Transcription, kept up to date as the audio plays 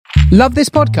Love this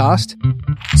podcast?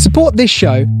 Support this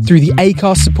show through the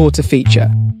Acast supporter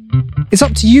feature. It's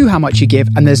up to you how much you give,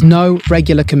 and there's no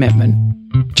regular commitment.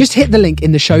 Just hit the link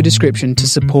in the show description to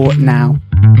support now.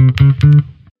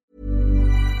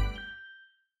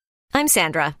 I'm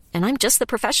Sandra, and I'm just the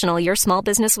professional your small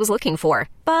business was looking for.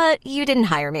 But you didn't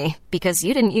hire me because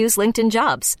you didn't use LinkedIn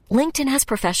Jobs. LinkedIn has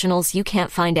professionals you can't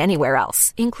find anywhere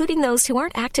else, including those who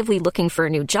aren't actively looking for a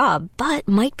new job, but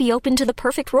might be open to the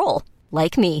perfect role,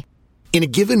 like me. In a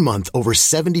given month, over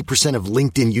 70% of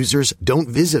LinkedIn users don't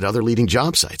visit other leading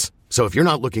job sites. So if you're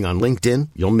not looking on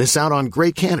LinkedIn, you'll miss out on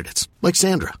great candidates like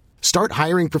Sandra. Start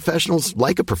hiring professionals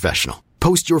like a professional.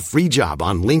 Post your free job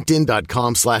on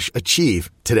linkedin.com/achieve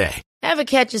today. Ever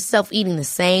catch yourself eating the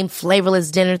same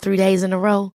flavorless dinner 3 days in a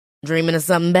row? Dreaming of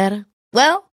something better?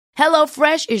 Well,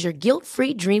 HelloFresh is your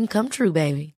guilt-free dream come true,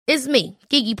 baby. It's me,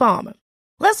 Keke Palmer.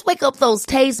 Let's wake up those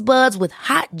taste buds with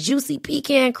hot, juicy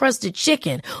pecan-crusted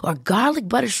chicken or garlic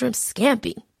butter shrimp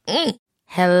scampi.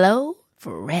 Hello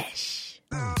Fresh.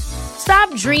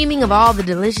 Stop dreaming of all the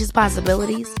delicious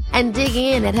possibilities and dig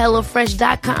in at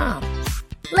HelloFresh.com.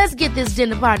 Let's get this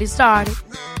dinner party started.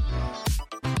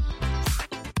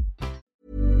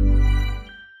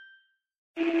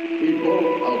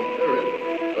 People of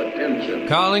Earth, attention.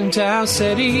 Calling Tau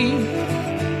City,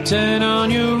 turn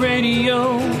on your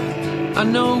radio. I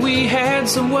know we had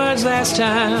some words last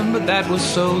time, but that was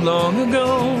so long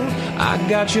ago. I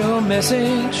got your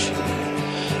message.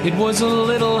 It was a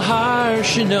little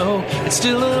harsh, you know. It's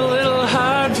still a little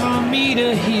hard for me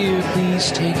to hear.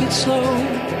 Please take it slow.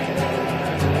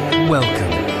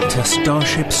 Welcome to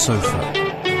Starship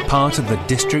Sofa, part of the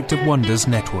District of Wonders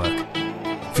network,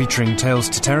 featuring tales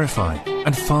to terrify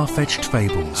and far-fetched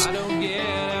fables.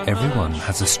 Everyone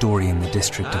has a story in the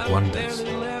District of Wonders.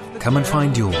 Come and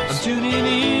find yours. I'm tuning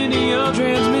in to your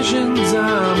transmissions.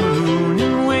 I'm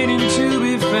mooning, waiting to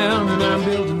be found, and I'm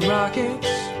building rockets.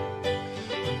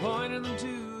 I'm pointing them to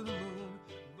the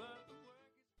moon.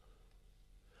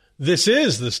 This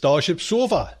is the Starship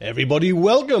Sofa. Everybody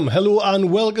welcome, hello and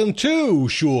welcome to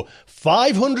show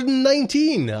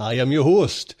 519. I am your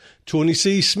host, Tony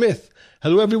C. Smith.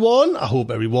 Hello everyone, I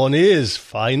hope everyone is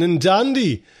fine and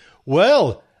dandy.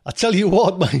 Well, I tell you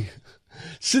what,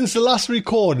 since the last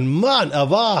recording, man,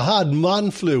 have I had man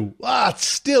flu. It's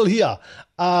still here.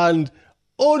 And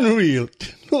unreal.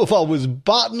 Don't know if I was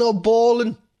batting or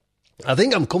balling. I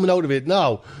think I'm coming out of it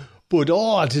now. But,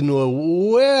 I didn't know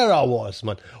where I was,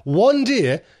 man. One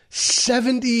day,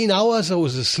 17 hours I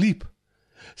was asleep.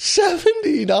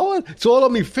 17 hours? It's all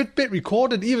on my Fitbit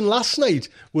recorded. Even last night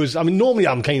was, normally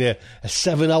I'm kind of a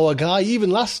 7-hour guy. Even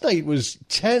last night was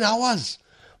 10 hours.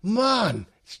 Man,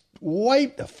 it's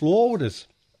wiped the floor with us.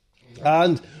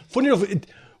 And funny enough,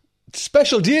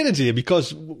 special day today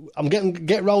because I'm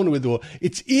get round to it though.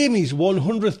 It's Amy's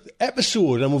 100th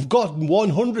episode and we've got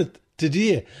 100th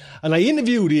today. And I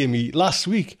interviewed Amy last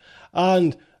week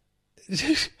and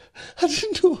I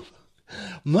didn't know.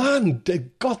 Man, I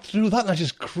got through that and I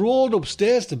just crawled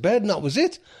upstairs to bed and that was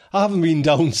it. I haven't been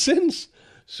down since.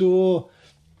 So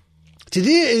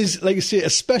today is, like I say, a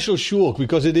special show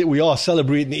because we are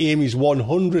celebrating Amy's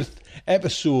 100th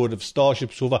episode of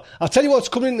Starship Sofa. I'll tell you what's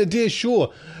coming in today's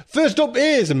show. First up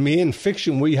is a main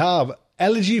fiction. We have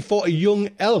Elegy for a Young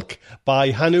Elk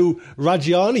by Hanu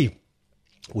Rajani,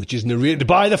 which is narrated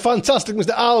by the fantastic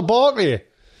Mr. Al Barkley.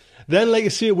 Then, like I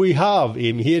say, we have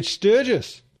Amy H.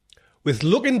 Sturgis with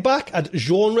Looking Back at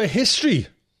Genre History,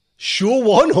 show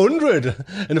 100.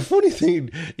 And the funny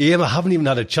thing, Amy, I haven't even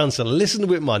had a chance to listen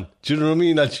to it, man. Do you know what I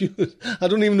mean? I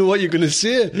don't even know what you're going to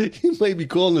say. You might be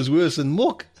calling us worse than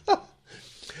muck.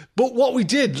 But what we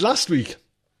did last week,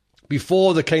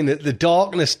 before the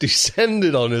darkness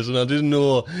descended on us, and I didn't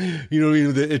know,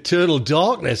 the eternal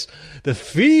darkness, the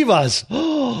fevers.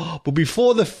 But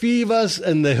before the fevers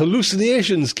and the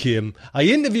hallucinations came, I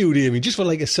interviewed Amy just for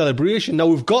like a celebration. Now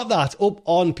we've got that up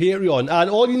on Patreon, and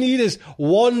all you need is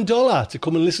 $1 to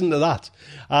come and listen to that,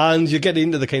 and you get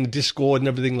into the kind of Discord and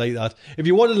everything like that. If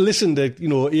you want to listen to,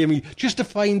 Amy, just to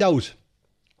find out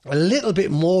a little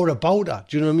bit more about her,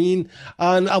 do you know what I mean?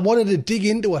 And I wanted to dig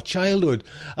into her childhood,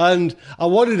 and I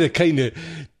wanted to kind of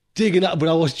dig in that, but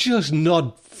I was just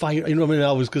not firing, you know what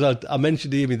I mean? Because I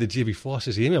mentioned to Amy the day before. I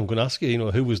says, Amy, I'm going to ask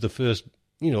you, who was the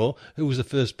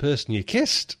first person you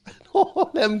kissed?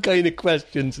 All them kind of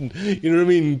questions, and you know what I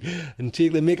mean? And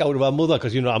take the mick out of our mother,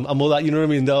 because, I'm a mother, you know what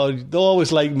I mean? They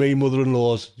always like me,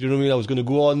 mother-in-laws, do you know what I mean? I was going to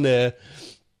go on there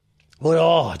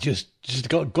But just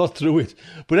got through it.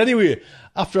 But anyway,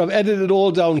 after I've edited it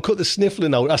all down, cut the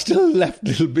sniffling out, I still left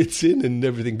little bits in and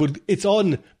everything. But it's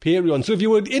on Patreon. So if you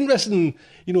were interested in,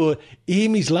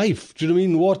 Amy's life, do you know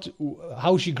what I mean?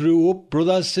 How she grew up,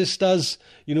 brothers, sisters,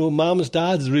 mums,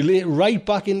 dads, relate right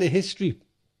back into history.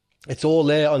 It's all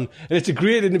there and it's a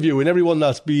great interview, and everyone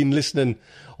that's been listening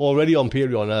already on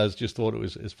Patreon has just thought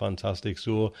it's fantastic.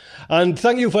 So, and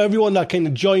thank you for everyone that kind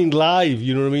of joined live.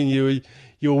 You know what I mean?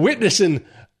 You're witnessing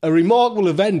a remarkable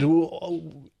event.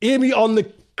 Amy on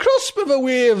the cusp of a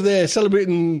wave there,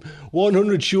 celebrating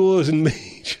 100 shows, and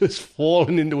me just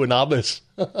falling into an abyss.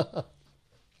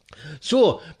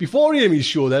 So, before Amy's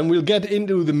show then, we'll get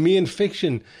into the main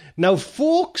fiction. Now,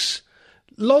 folks,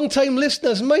 long-time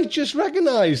listeners might just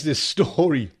recognise this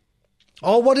story.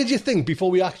 Or what did you think,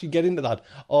 before we actually get into that,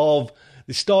 of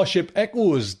the Starship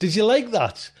Echoes? Did you like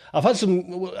that? I've had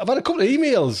a couple of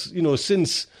emails,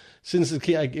 since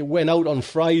it went out on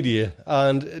Friday.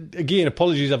 And again,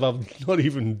 apologies if I've not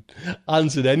even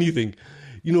answered anything.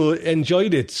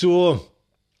 Enjoyed it. So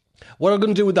what I'm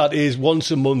going to do with that is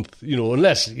once a month,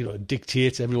 unless, it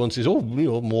dictates, everyone says,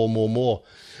 more.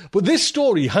 But this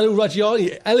story, Hannu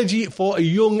Rajani, Elegy for a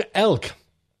Young Elk,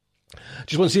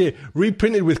 just want to say,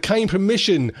 reprinted with kind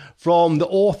permission from the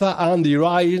author and the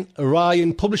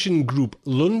Orion Publishing Group,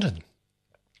 London.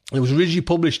 It was originally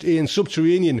published in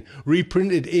Subterranean,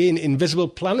 reprinted in Invisible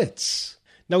Planets.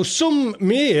 Now, some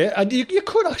may, and you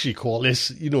could actually call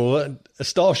this, a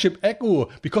Starship Echo,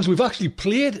 because we've actually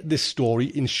played this story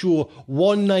in show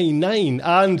 199.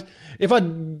 And if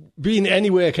I'd been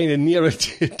anywhere kind of near a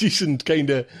decent kind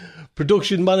of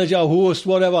production manager, host,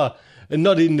 whatever, and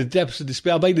not in the depths of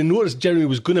despair, I might have noticed Jeremy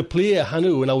was going to play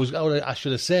Hannu, and I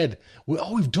should have said,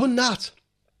 we've done that.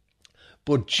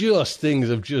 But things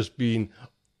have just been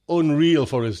unreal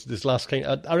for us this last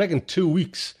I reckon 2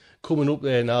 weeks coming up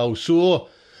there now. So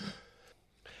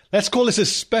let's call this a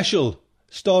special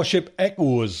Starship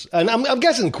Echoes. And I'm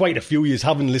guessing quite a few of you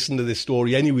haven't listened to this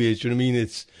story anyways. Do you know what I mean?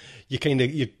 It's you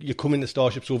come into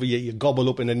Starship Sofa, you gobble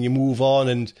up and then you move on,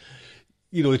 and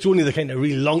it's only the kind of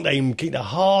really long time, kind of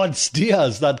hard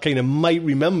steers that kind of might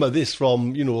remember this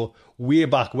from, way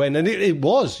back when. And it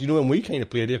was, when we kind of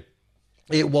played it.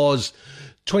 It was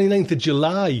 29th of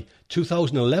July,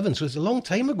 2011. So it's a long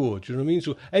time ago. Do you know what I mean?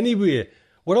 So anyway,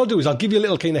 what I'll do is I'll give you a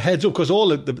little kind of heads up, because all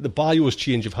the bios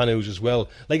change of Hannu's as well.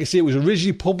 Like I say, it was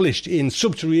originally published in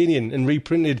Subterranean and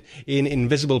reprinted in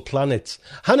Invisible Planets.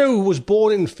 Hannu was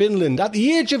born in Finland. At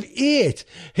the age of 8,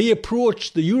 he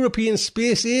approached the European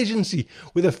Space Agency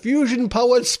with a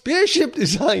fusion-powered spaceship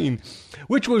design,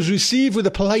 which was received with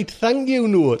a polite thank you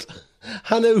note.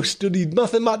 Hannu studied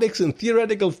mathematics and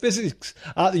theoretical physics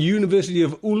at the University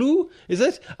of Oulu,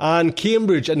 and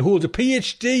Cambridge, and holds a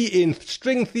PhD in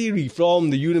string theory from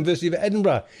the University of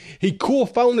Edinburgh. He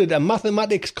co-founded a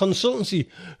mathematics consultancy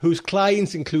whose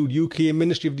clients include UK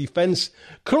Ministry of Defence.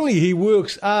 Currently, he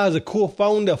works as a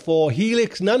co-founder for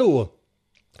Helix Nano,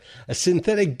 a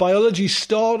synthetic biology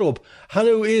startup.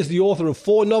 Hannu is the author of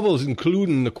 4 novels,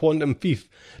 including The Quantum Thief,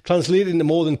 translated into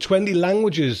more than 20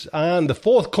 languages, and the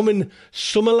forthcoming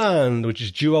Summerland, which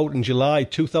is due out in July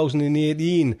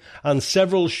 2018, and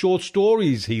several short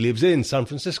stories. He lives in San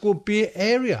Francisco Bay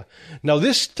Area. Now,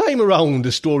 this time around,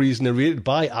 the story is narrated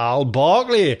by Al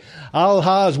Barkley. Al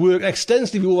has worked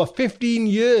extensively over 15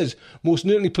 years, most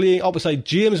notably playing opposite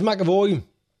James McAvoy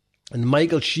and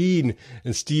Michael Sheen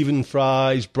and Stephen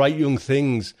Fry's Bright Young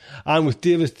Things, and with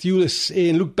David Thewlis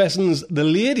in Luc Besson's The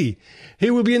Lady. He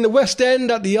will be in the West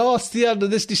End at the Arts Theatre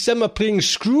this December playing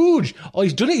Scrooge. Oh,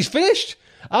 he's done it, he's finished.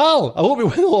 Al, I hope it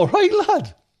went all right,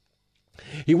 lad.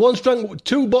 He once drank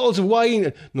 2 bottles of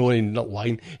wine. No, not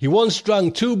wine. He once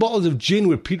drank 2 bottles of gin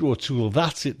with Peter O'Toole.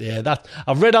 That's it there.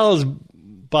 I've read Al's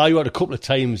bio out a couple of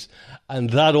times,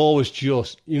 and that always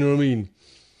just, you know what I mean?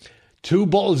 2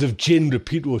 bottles of gin with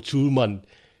Peter O'Toole, man.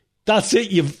 That's it.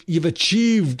 You've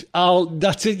achieved, Al.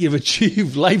 That's it. You've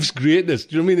achieved life's greatness.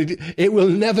 Do you know what I mean? It will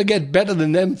never get better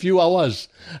than them few hours.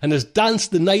 And has danced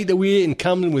the night away in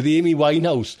Camden with Amy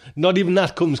Winehouse. Not even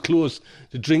that comes close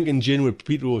to drinking gin with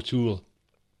Peter O'Toole.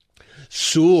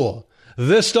 So,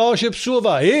 the Starship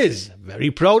Sofa is very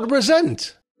proud to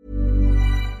present.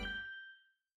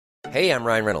 Hey, I'm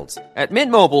Ryan Reynolds. At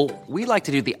Mint Mobile, we like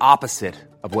to do the opposite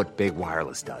of what Big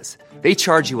Wireless does. They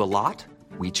charge you a lot.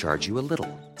 We charge you a little.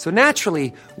 So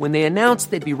naturally, when they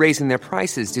announced they'd be raising their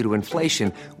prices due to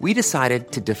inflation, we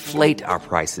decided to deflate our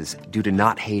prices due to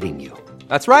not hating you.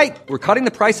 That's right. We're cutting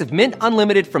the price of Mint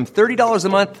Unlimited from $30 a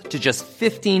month to just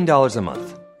 $15 a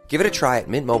month. Give it a try at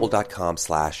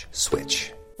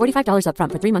mintmobile.com/switch. $45 up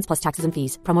front for 3 months plus taxes and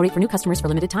fees. Promo rate for new customers for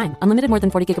limited time. Unlimited more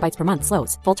than 40 gigabytes per month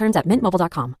slows. Full terms at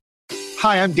mintmobile.com.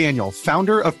 Hi, I'm Daniel,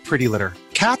 founder of Pretty Litter.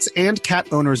 Cats and cat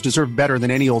owners deserve better than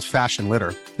any old-fashioned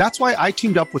litter. That's why I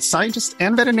teamed up with scientists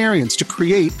and veterinarians to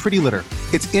create Pretty Litter.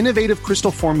 Its innovative crystal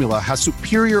formula has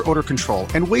superior odor control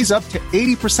and weighs up to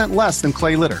 80% less than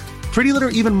clay litter. Pretty Litter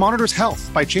even monitors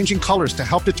health by changing colors to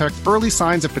help detect early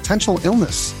signs of potential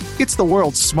illness. It's the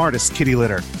world's smartest kitty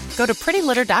litter. Go to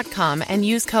prettylitter.com and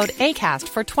use code ACAST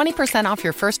for 20% off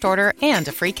your first order and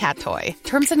a free cat toy.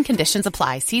 Terms and conditions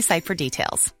apply. See site for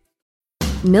details.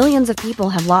 Millions of people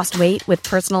have lost weight with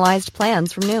personalized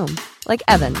plans from Noom. Like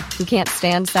Evan, who can't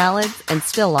stand salads and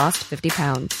still lost 50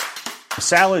 pounds.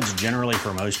 Salads generally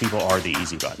for most people are the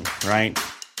easy button, right?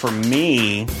 For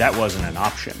me, that wasn't an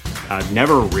option. I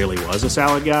never really was a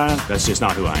salad guy. That's just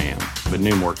not who I am. But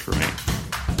Noom worked for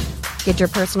me. Get your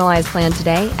personalized plan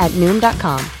today at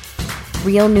Noom.com.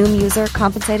 Real Noom user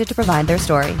compensated to provide their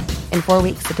story. In 4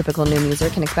 weeks, the typical Noom user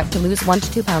can expect to lose 1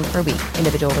 to 2 pounds per week.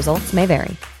 Individual results may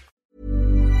vary.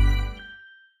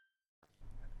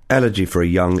 Elegy for a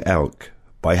Young Elk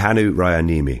by Hannu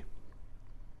Rajaniemi.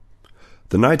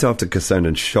 The night after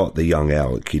Kosonen shot the young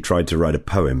elk, he tried to write a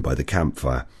poem by the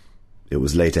campfire. It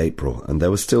was late April, and there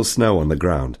was still snow on the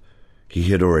ground. He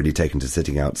had already taken to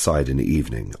sitting outside in the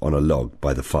evening, on a log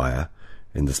by the fire,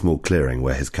 in the small clearing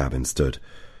where his cabin stood.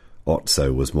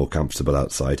 Otso was more comfortable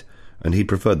outside, and he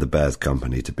preferred the bear's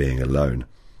company to being alone.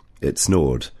 It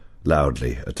snored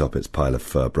loudly atop its pile of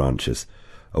fir branches.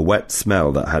 A wet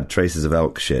smell that had traces of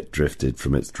elk shit drifted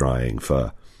from its drying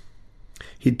fur.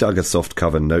 He dug a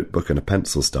soft-cover notebook and a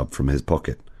pencil stub from his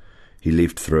pocket. He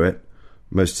leafed through it.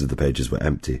 Most of the pages were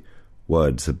empty.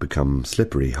 Words had become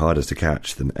slippery, harder to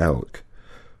catch than elk.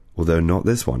 Although not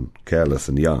this one, careless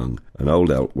and young. An old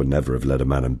elk would never have led a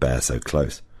man and bear so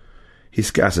close. He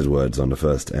scattered words on the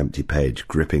first empty page,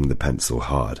 gripping the pencil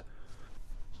hard.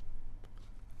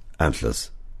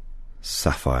 Antlers.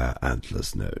 Sapphire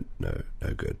antlers, no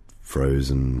good.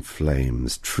 Frozen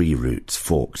flames, tree roots,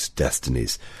 forked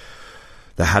destinies.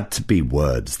 There had to be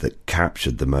words that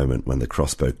captured the moment when the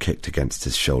crossbow kicked against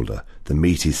his shoulder, the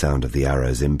meaty sound of the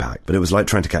arrow's impact, but it was like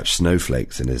trying to catch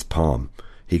snowflakes in his palm.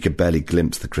 He could barely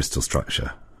glimpse the crystal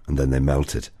structure, and then they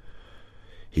melted.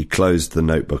 He closed the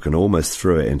notebook and almost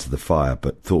threw it into the fire,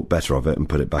 but thought better of it and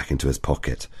put it back into his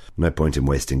pocket. No point in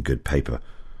wasting good paper.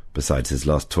 Besides, his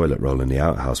last toilet roll in the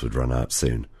outhouse would run out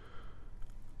soon.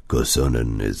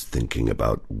 Kosonen is thinking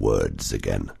about words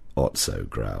again, Otso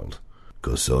growled.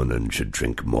 Kosonen should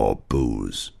drink more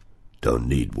booze. Don't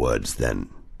need words then,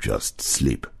 just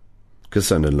sleep.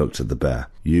 Kosonen looked at the bear.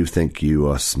 You think you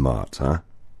are smart, huh?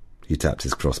 He tapped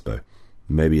his crossbow.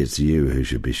 Maybe it's you who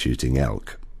should be shooting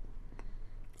elk.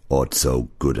 Otso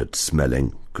good at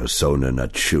smelling, Kosonen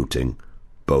at shooting,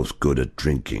 both good at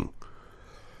drinking.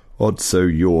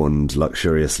 Otso yawned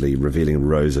luxuriously, revealing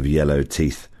rows of yellow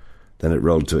teeth. Then it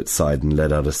rolled to its side and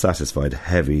let out a satisfied,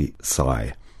 heavy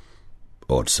sigh.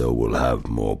 Otso will have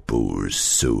more booze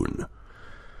soon.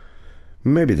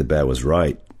 Maybe the bear was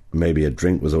right. Maybe a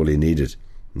drink was all he needed.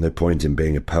 No point in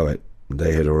being a poet.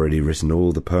 They had already written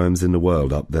all the poems in the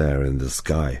world up there in the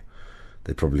sky.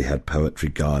 They probably had poetry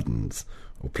gardens,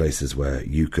 or places where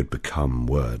you could become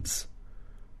words.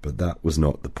 But that was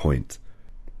not the point.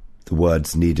 The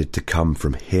words needed to come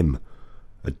from him,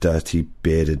 a dirty,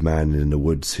 bearded man in the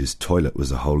woods whose toilet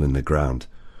was a hole in the ground.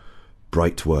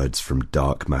 Bright words from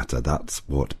dark matter, that's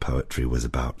what poetry was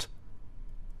about.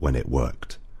 When it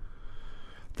worked.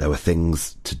 There were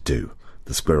things to do.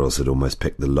 The squirrels had almost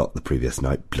picked the lot the previous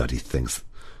night, bloody things.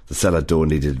 The cellar door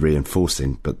needed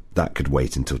reinforcing, but that could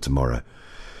wait until tomorrow.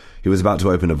 He was about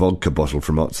to open a vodka bottle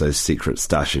from Otso's secret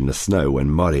stash in the snow when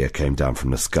Maria came down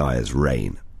from the sky as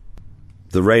rain.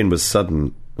 The rain was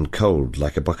sudden and cold,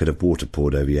 like a bucket of water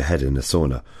poured over your head in a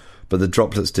sauna, but the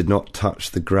droplets did not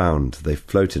touch the ground. They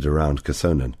floated around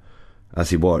Kosonen.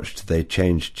 As he watched, they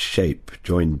changed shape,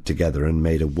 joined together and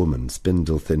made a woman,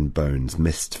 spindle-thin bones,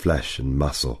 mist flesh and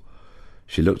muscle.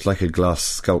 She looked like a glass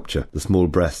sculpture. The small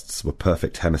breasts were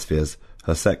perfect hemispheres,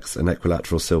 her sex an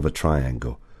equilateral silver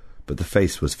triangle. But the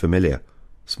face was familiar.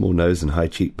 Small nose and high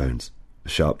cheekbones, a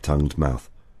sharp-tongued mouth.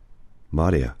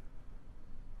 Maria.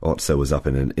 Otso was up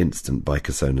in an instant by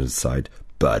Kosonen's side.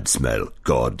 "Bad smell,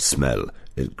 God smell,"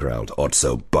 it growled.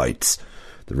 "Otso bites."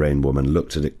 The rain woman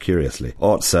looked at it curiously.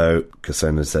 "Otso,"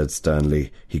 Kosonen said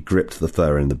sternly. He gripped the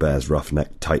fur in the bear's rough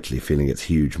neck tightly, feeling its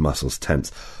huge muscles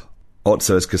tense.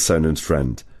 "Otso is Kosonen's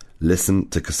friend. Listen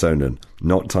to Kosonen.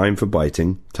 Not time for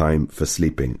biting, time for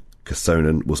sleeping.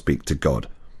 Kosonen will speak to God."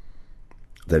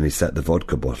 Then he set the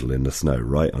vodka bottle in the snow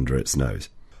right under its nose.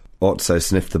 Otso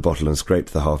sniffed the bottle and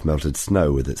scraped the half-melted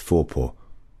snow with its forepaw.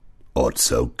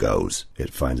 "Otso goes,"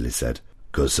 it finally said.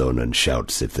 "Kosonen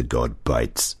shouts if the god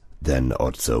bites. Then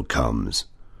Otso comes.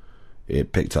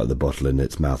 It picked up the bottle in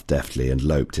its mouth deftly and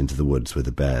loped into the woods with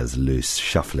the bear's loose,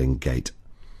 shuffling gait.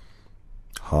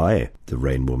 "Hi," the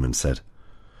Rain Woman said.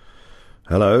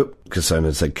 "Hello,"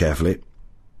 Casonan said carefully.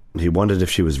 He wondered if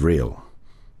she was real.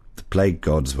 The plague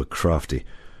gods were crafty.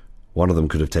 One of them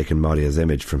could have taken Maria's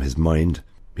image from his mind.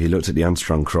 He looked at the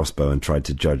unstrung crossbow and tried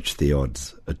to judge the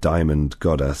odds. A diamond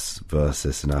goddess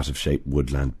versus an out-of-shape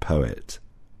woodland poet.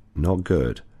 Not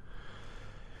good.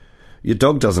 "Your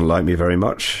dog doesn't like me very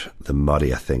much," the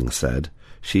muddier thing said.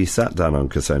 She sat down on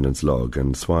Casonan's log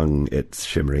and swung its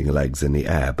shimmering legs in the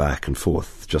air back and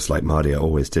forth, just like Maria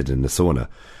always did in the sauna.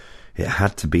 It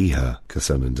had to be her,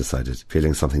 Casonan decided,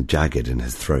 feeling something jagged in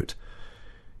his throat.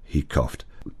 He coughed.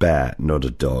 "Bear, not a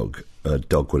dog. A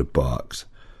dog would have barked.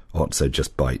 Otso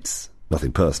just bites.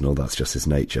 Nothing personal, that's just his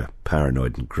nature.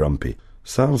 Paranoid and grumpy.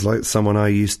 Sounds like someone I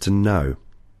used to know."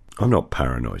 "I'm not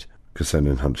paranoid."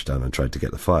 Casonan hunched down and tried to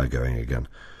get the fire going again.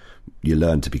 "You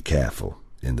learn to be careful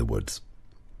in the woods."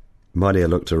 Maria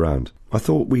looked around. "I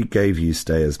thought we gave you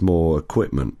stayers more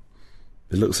equipment.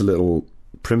 It looks a little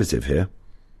primitive here."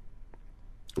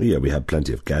 "Yeah, we had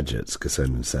plenty of gadgets,"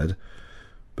 Casonan said,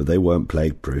 "but they weren't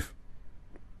plague-proof.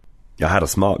 I had a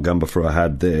smart gun before I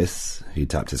had this," he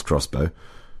tapped his crossbow,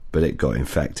 "but it got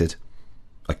infected.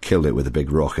 I killed it with a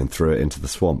big rock and threw it into the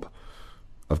swamp.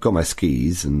 I've got my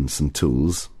skis and some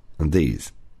tools, and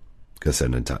these."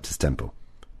 Casonan tapped his temple.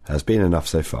 "Has been enough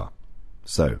so far.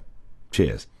 So,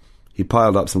 cheers." He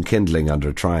piled up some kindling under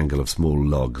a triangle of small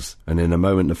logs, and in a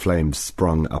moment the flames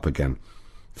sprung up again.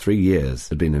 3 years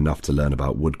had been enough to learn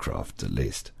about woodcraft, at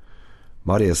least.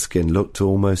 Maria's skin looked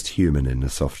almost human in the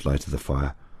soft light of the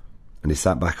fire, and he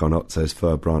sat back on Otso's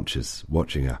fir branches,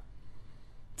 watching her.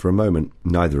 For a moment,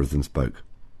 neither of them spoke.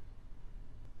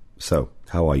 "So,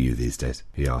 how are you these days?"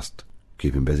 he asked.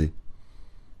 "Keeping busy?"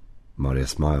 Maria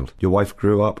smiled. "Your wife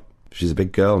grew up. She's a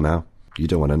big girl now. You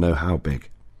don't want to know how big."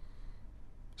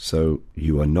 "So,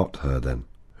 you are not her, then?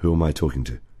 Who am I talking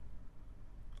to?"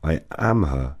 "I am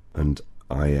her, and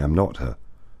I am not her.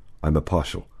 I'm a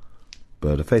partial,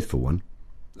 but a faithful one.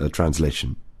 A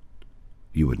translation.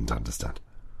 You wouldn't understand."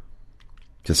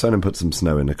 Casonan put some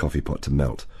snow in a coffee pot to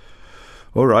melt.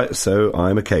 "All right, so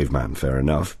I'm a caveman, fair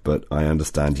enough, but I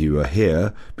understand you are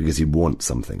here because you want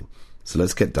something. So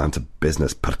let's get down to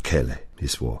business, Perkele," he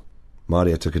swore.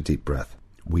 Maria took a deep breath.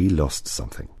 "We lost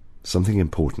something. Something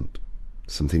important.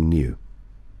 Something new.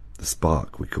 The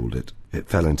spark, we called it. It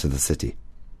fell into the city.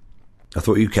 I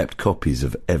thought you kept copies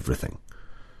of everything.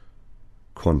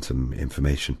 Quantum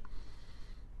information.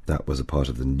 That was a part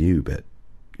of the new bit.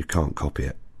 You can't copy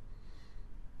it.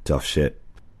 Tough shit."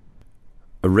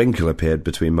 A wrinkle appeared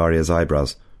between Maria's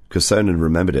eyebrows. Casonan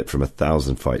remembered it from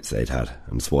 1,000 fights they'd had,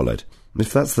 and swallowed.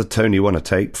 "If that's the tone you want to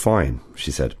take, fine,"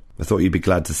 she said. "I thought you'd be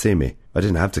glad to see me. I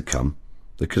didn't have to come.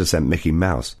 They could have sent Mickey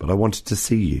Mouse, but I wanted to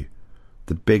see you.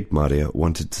 The big Maria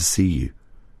wanted to see you.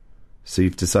 So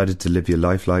you've decided to live your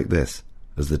life like this,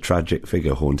 as the tragic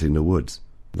figure haunting the woods.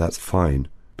 That's fine,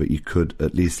 but you could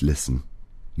at least listen.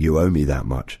 You owe me that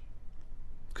much."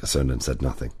 Casonan said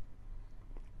nothing.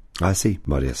 "I see,"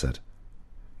 Maria said.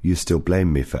 "You still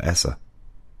blame me for Essa."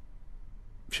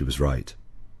 She was right.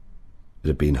 It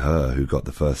had been her who got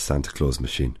the first Santa Claus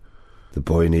machine. "The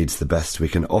boy needs the best we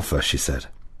can offer," she said.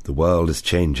 "The world is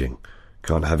changing.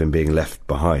 Can't have him being left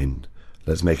behind.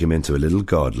 Let's make him into a little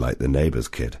god like the neighbour's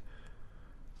kid."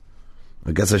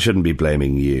 "I guess I shouldn't be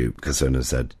blaming you," Casonan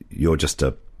said. "You're just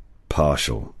a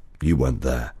partial. You weren't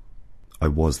there." "I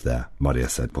was there," Maria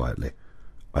said quietly.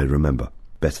 "I remember.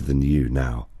 Better than you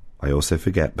now. I also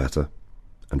forget better.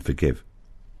 And forgive.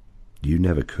 You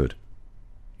never could.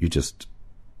 You just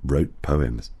wrote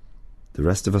poems. The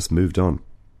rest of us moved on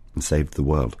and saved the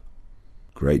world."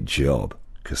 "Great job,"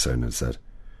 Casonan said.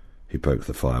 He poked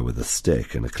the fire with a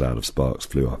stick and a cloud of sparks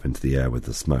flew up into the air with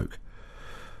the smoke.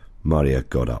 Maria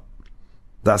got up.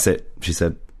 "That's it," she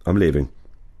said. "I'm leaving.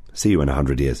 See you in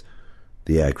 100 years.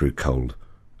 The air grew cold.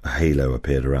 A halo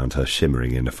appeared around her,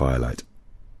 shimmering in the firelight.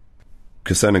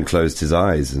 Casonan closed his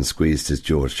eyes and squeezed his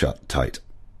jaws shut tight.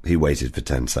 He waited for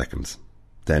 10 seconds.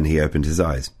 Then he opened his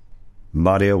eyes.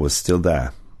 Maria was still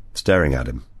there, staring at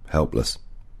him, helpless.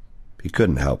 He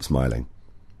couldn't help smiling.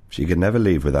 She could never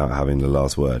leave without having the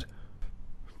last word.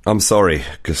 "I'm sorry,"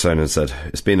 Casonan said.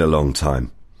 "It's been a long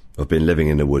time. I've been living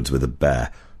in the woods with a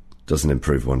bear. Doesn't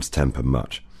improve one's temper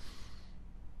much."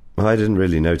 "I didn't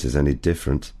really notice any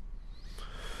difference."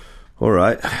 "All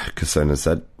right," Casonan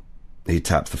said. He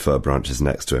tapped the fir branches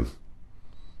next to him.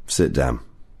 "Sit down.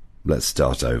 Let's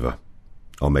start over.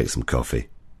 I'll make some coffee."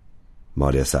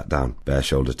 Maria sat down, bare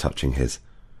shoulder touching his.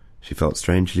 She felt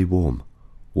strangely warm,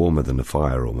 warmer than a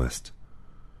fire almost.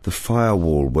 "The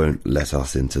firewall won't let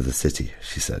us into the city,"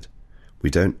 she said. "We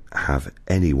don't have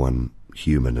anyone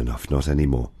human enough, not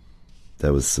anymore.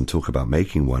 There was some talk about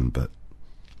making one, but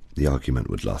the argument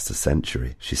would last a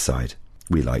century," she sighed.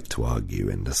 "We like to argue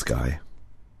in the sky."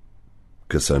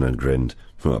 Kusonen grinned.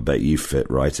 "Well, I bet you fit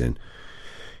right in."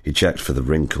 He checked for the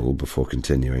wrinkle before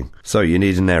continuing. "So you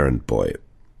need an errand boy?"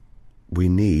 "We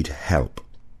need help."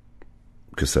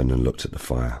 Kusonen looked at the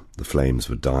fire. The flames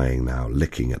were dying now,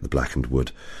 licking at the blackened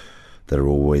wood. There are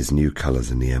always new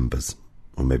colours in the embers,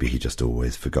 or maybe he just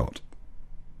always forgot.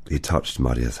 He touched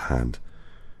Maria's hand.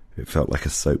 It felt like a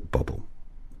soap bubble,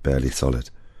 barely solid,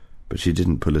 but she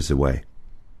didn't pull it away.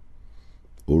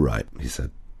 "All right," he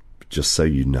said, "but just so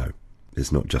you know,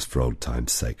 it's not just for old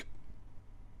times' sake.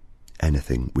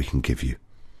 Anything we can give you."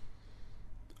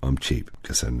 "I'm cheap,"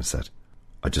 Kusonen said.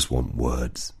 "I just want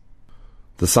words."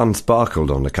 The sun sparkled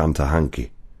on the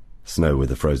Kantahanki, snow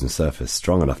with a frozen surface,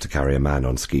 strong enough to carry a man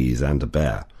on skis and a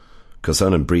bear.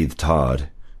 Kusonen breathed hard.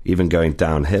 Even going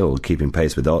downhill, keeping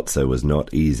pace with Otso was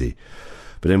not easy.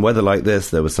 But in weather like this,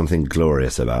 there was something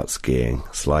glorious about skiing,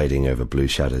 sliding over blue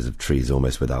shadows of trees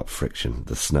almost without friction,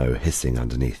 the snow hissing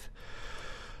underneath.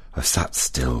 "I've sat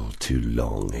still too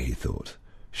long," he thought.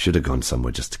 "Should have gone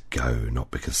somewhere just to go, not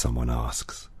because someone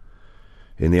asks."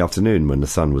 In the afternoon, when the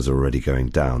sun was already going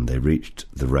down, they reached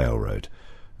the railroad,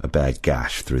 a bare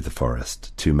gash through the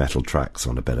forest, 2 metal tracks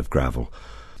on a bed of gravel.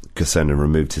 Kusonen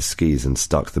removed his skis and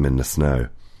stuck them in the snow.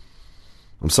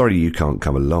 "I'm sorry you can't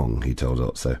come along," he told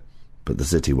Otso, "but the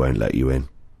city won't let you in."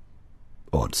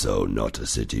 "Otso not a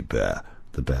city bear,"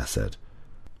 the bear said.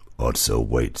 "Otso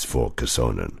waits for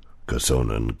Kusonen.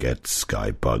 Kusonen gets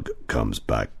Skybug, comes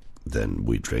back, then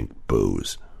we drink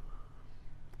booze."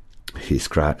 He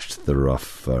scratched the rough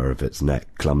fur of its neck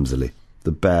clumsily.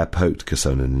 The bear poked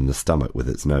Kusonen in the stomach with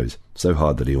its nose, so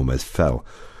hard that he almost fell.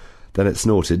 Then it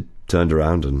snorted, turned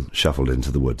around, and shuffled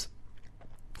into the woods.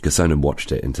 Kusonen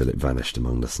watched it until it vanished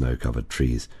among the snow-covered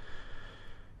trees.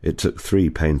 It took 3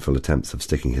 painful attempts of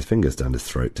sticking his fingers down his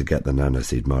throat to get the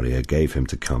nanoseed Maria gave him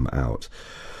to come out.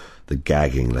 The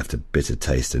gagging left a bitter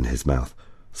taste in his mouth.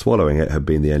 Swallowing it had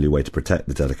been the only way to protect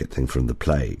the delicate thing from the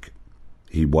plague.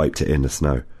 He wiped it in the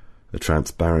snow, a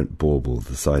transparent bauble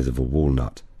the size of a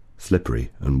walnut, slippery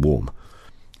and warm.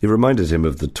 It reminded him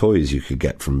of the toys you could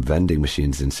get from vending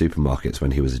machines in supermarkets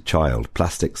when he was a child,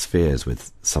 plastic spheres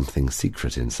with something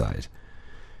secret inside.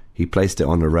 He placed it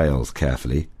on the rails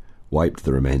carefully, wiped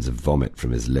the remains of vomit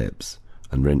from his lips,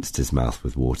 and rinsed his mouth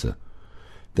with water.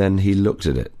 Then he looked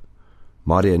at it.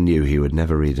 Maria knew he would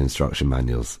never read instruction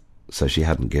manuals, so she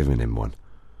hadn't given him one.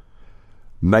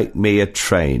 "Make me a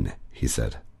train," he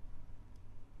said.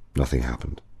 Nothing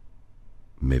happened.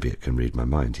 Maybe it can read my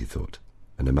mind, he thought,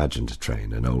 and imagined a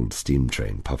train, an old steam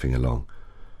train, puffing along.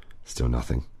 Still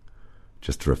nothing.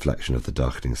 Just a reflection of the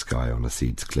darkening sky on a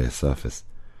seed's clear surface.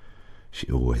 She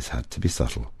always had to be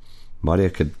subtle. Maria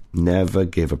could never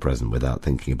give a present without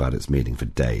thinking about its meaning for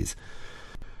days.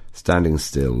 Standing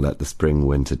still let the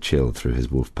spring-winter chill through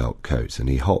his wolf-pelt coat, and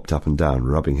he hopped up and down,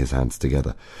 rubbing his hands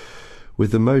together.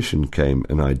 With the motion came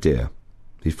an idea.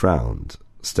 He frowned,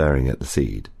 staring at the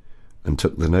seed, and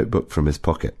took the notebook from his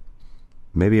pocket.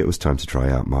 Maybe it was time to try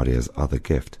out Maria's other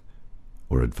gift,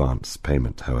 or advance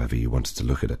payment, however you wanted to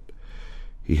look at it.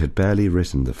 He had barely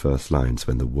written the first lines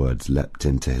when the words leapt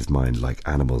into his mind like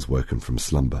animals woken from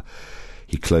slumber.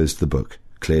 He closed the book,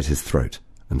 cleared his throat,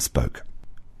 and spoke.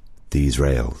 "These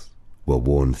rails were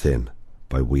worn thin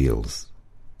by wheels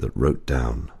that wrote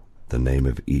down the name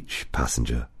of each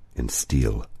passenger in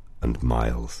steel and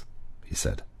miles," he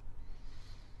said.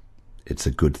 "It's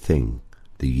a good thing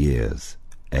the years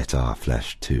ate our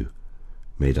flesh too,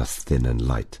 made us thin and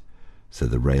light, so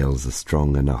the rails are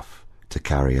strong enough to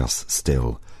carry us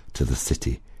still to the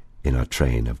city in our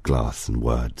train of glass and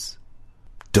words."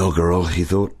 Doggerel, he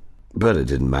thought, but it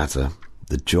didn't matter.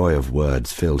 The joy of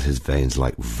words filled his veins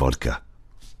like vodka.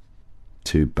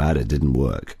 Too bad it didn't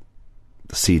work.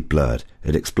 The seed blurred.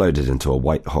 It exploded into a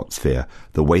white-hot sphere.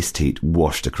 The waste heat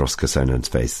washed across Kusonen's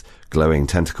face. Glowing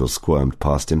tentacles squirmed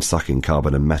past him, sucking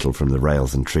carbon and metal from the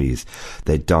rails and trees.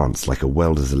 They danced like a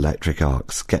welder's electric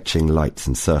arc, sketching lights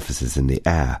and surfaces in the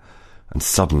air. And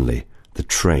suddenly, the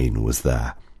train was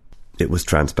there. It was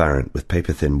transparent, with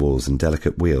paper-thin walls and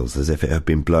delicate wheels, as if it had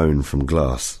been blown from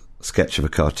glass. A sketch of a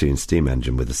cartoon steam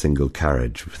engine with a single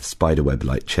carriage, with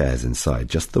spiderweb-like chairs inside,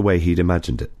 just the way he'd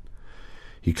imagined it.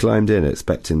 He climbed in,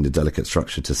 expecting the delicate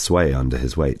structure to sway under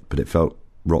his weight, but it felt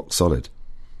rock-solid.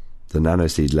 The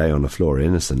nanoseed lay on the floor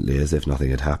innocently, as if nothing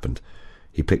had happened.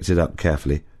 He picked it up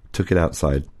carefully, took it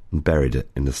outside, and buried it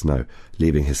in the snow,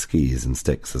 leaving his skis and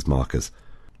sticks as markers.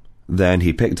 Then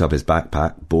he picked up his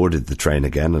backpack, boarded the train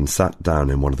again, and sat down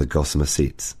in one of the gossamer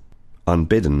seats.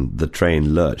 Unbidden, the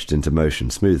train lurched into motion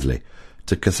smoothly.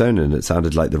 To Casonan it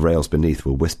sounded like the rails beneath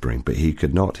were whispering, but he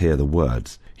could not hear the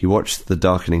words. He watched the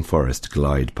darkening forest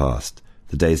glide past.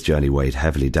 The day's journey weighed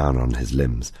heavily down on his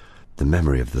limbs. The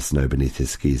memory of the snow beneath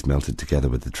his skis melted together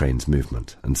with the train's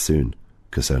movement, and soon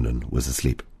Casonan was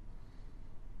asleep.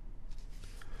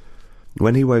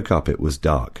 When he woke up, it was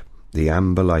dark. The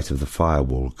amber light of the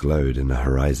firewall glowed in the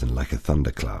horizon like a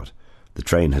thundercloud. The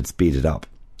train had speeded up.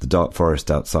 The dark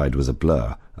forest outside was a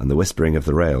blur, and the whispering of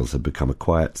the rails had become a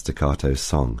quiet staccato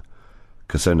song.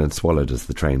 Casonan swallowed as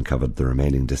the train covered the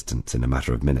remaining distance in a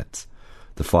matter of minutes.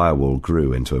 The firewall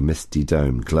grew into a misty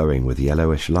dome glowing with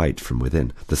yellowish light from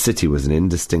within. The city was an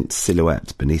indistinct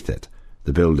silhouette beneath it.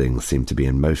 The buildings seemed to be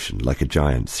in motion, like a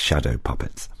giant's shadow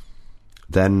puppets.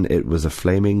 Then it was a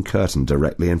flaming curtain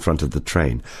directly in front of the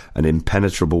train, an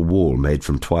impenetrable wall made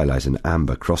from twilight and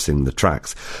amber crossing the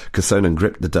tracks. Casonan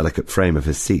gripped the delicate frame of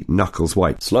his seat, knuckles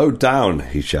white. "Slow down!"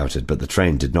 he shouted, but the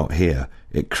train did not hear.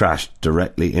 It crashed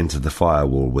directly into the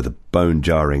firewall with a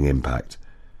bone-jarring impact.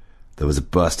 There was a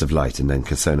burst of light, and then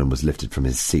Casonan was lifted from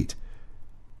his seat.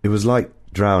 It was like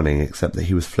drowning, except that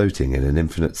he was floating in an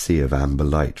infinite sea of amber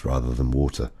light rather than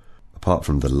water. Apart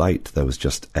from the light, there was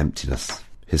just emptiness.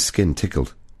 His skin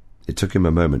tickled. It took him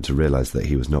a moment to realize that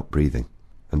he was not breathing.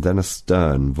 And then a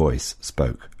stern voice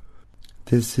spoke.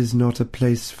 "This is not a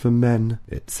place for men,"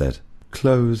 it said.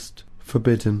 "Closed.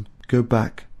 Forbidden. Go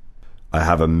back." "I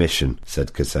have a mission,"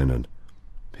 said Casonan.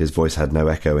 His voice had no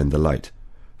echo in the light.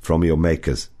 "From your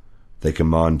makers. They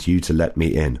command you to let me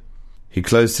in." He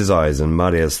closed his eyes, and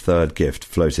Maria's third gift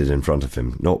floated in front of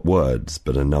him, not words,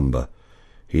 but a number.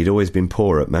 He'd always been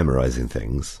poor at memorizing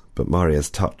things, but Maria's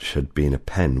touch had been a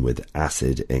pen with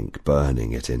acid ink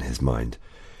burning it in his mind.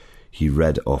 He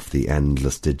read off the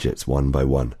endless digits one by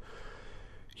one.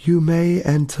 "You may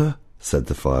enter," said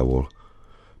the firewall,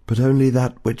 "but only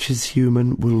that which is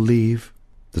human will leave."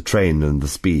 The train and the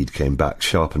speed came back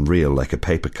sharp and real like a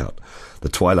paper cut. The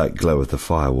twilight glow of the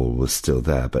firewall was still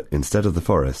there, but instead of the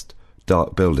forest,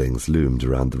 dark buildings loomed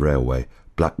around the railway,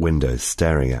 black windows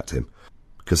staring at him.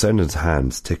 Casonan's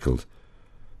hands tickled.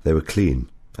 They were clean,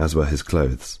 as were his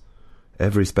clothes.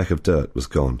 Every speck of dirt was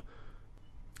gone.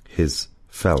 His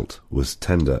felt was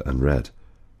tender and red,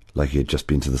 like he had just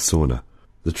been to the sauna.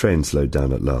 The train slowed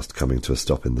down at last, coming to a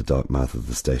stop in the dark mouth of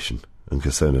the station, and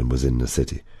Casonan was in the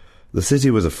city. The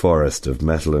city was a forest of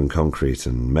metal and concrete,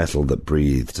 and metal that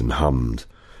breathed and hummed.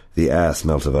 The air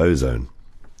smelt of ozone.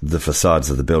 The facades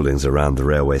of the buildings around the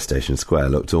railway station square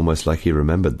looked almost like he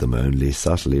remembered them, only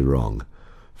subtly wrong.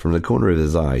 From the corner of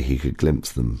his eye he could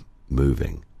glimpse them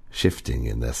moving, shifting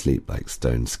in their sleep like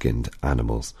stone-skinned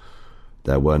animals.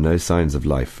 There were no signs of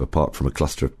life apart from a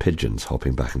cluster of pigeons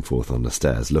hopping back and forth on the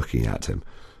stairs, looking at him.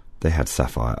 They had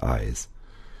sapphire eyes.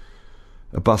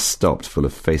 A bus stopped full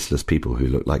of faceless people who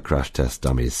looked like crash test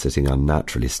dummies sitting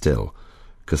unnaturally still.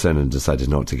 Casonan decided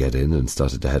not to get in and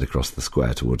started to head across the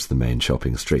square towards the main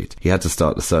shopping street. He had to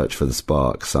start the search for the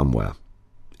spark somewhere.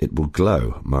 "It will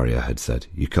glow," Maria had said.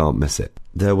 "You can't miss it."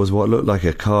 There was what looked like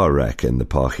a car wreck in the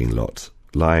parking lot.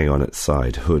 Lying on its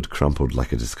side, hood crumpled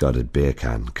like a discarded beer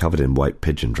can, covered in white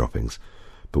pigeon droppings.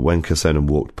 But when Casonan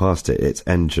walked past it, its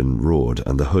engine roared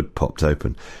and the hood popped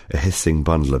open. A hissing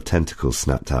bundle of tentacles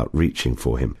snapped out, reaching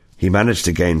for him. He managed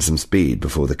to gain some speed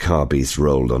before the car beast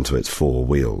rolled onto its four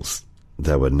wheels.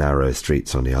 There were narrow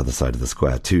streets on the other side of the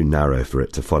square, too narrow for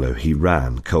it to follow. He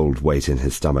ran, cold weight in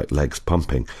his stomach, legs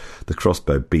pumping. The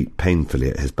crossbow beat painfully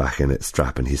at his back in its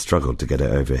strap, and he struggled to get it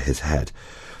over his head.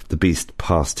 The beast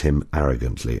passed him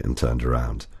arrogantly and turned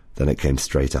around. Then it came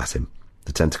straight at him.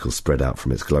 The tentacles spread out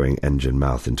from its glowing engine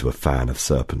mouth into a fan of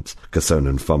serpents.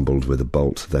 Casonan fumbled with a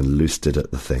bolt, then loosed it at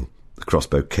the thing. The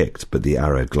crossbow kicked, but the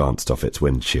arrow glanced off its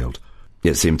windshield.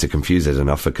 It seemed to confuse it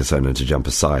enough for Casonan to jump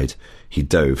aside. He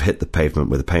dove, hit the pavement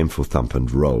with a painful thump,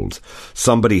 and rolled.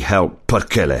 "Somebody help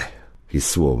Perkele!" He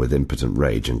swore with impotent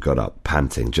rage and got up,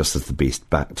 panting, just as the beast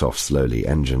backed off slowly,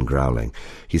 engine growling.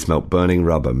 He smelt burning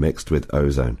rubber mixed with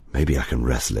ozone. "Maybe I can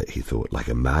wrestle it," he thought, like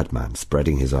a madman,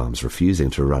 spreading his arms,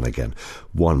 refusing to run again.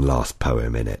 One last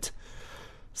poem in it.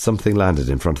 Something landed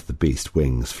in front of the beast,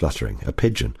 wings fluttering. A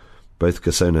pigeon. Both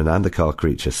Casonan and the car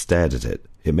creature stared at it.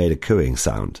 It made a cooing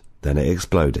sound. Then it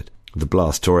exploded. The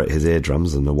blast tore at his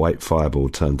eardrums, and the white fireball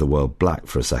turned the world black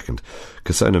for a second.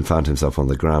 Casonan found himself on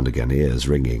the ground again, ears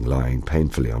ringing, lying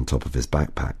painfully on top of his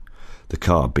backpack. The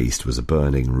car beast was a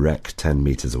burning wreck 10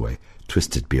 meters away,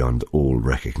 twisted beyond all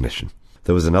recognition.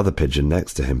 There was another pigeon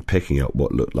next to him, picking up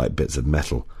what looked like bits of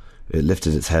metal. It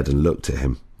lifted its head and looked at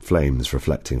him, flames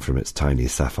reflecting from its tiny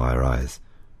sapphire eyes.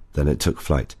 Then it took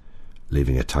flight,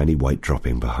 leaving a tiny white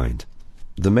dropping behind.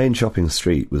 The main shopping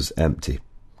street was empty.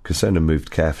 Kosonen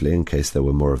moved carefully in case there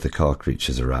were more of the car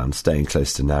creatures around, staying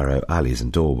close to narrow alleys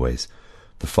and doorways.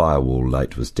 The firewall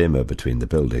light was dimmer between the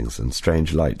buildings, and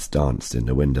strange lights danced in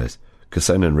the windows.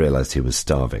 Kosonen realised he was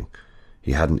starving.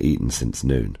 He hadn't eaten since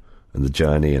noon, and the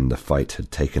journey and the fight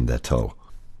had taken their toll.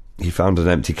 He found an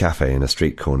empty cafe in a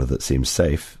street corner that seemed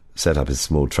safe, set up his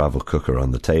small travel cooker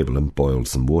on the table and boiled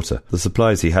some water. The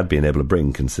supplies he had been able to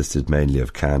bring consisted mainly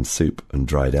of canned soup and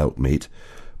dried elk meat,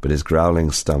 but his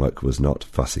growling stomach was not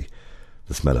fussy.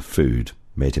 The smell of food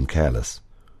made him careless.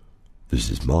 "This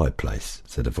is my place,"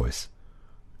 said a voice.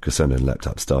 Kosonen leapt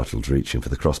up, startled, reaching for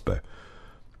the crossbow.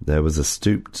 There was a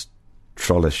stooped,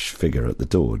 trollish figure at the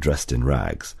door, dressed in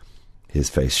rags. His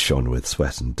face shone with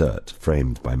sweat and dirt,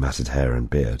 framed by matted hair and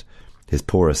beard. His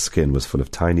porous skin was full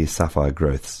of tiny sapphire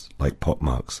growths, like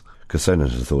pockmarks. Kosonen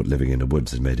had thought living in the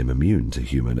woods had made him immune to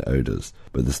human odours,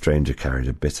 but the stranger carried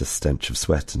a bitter stench of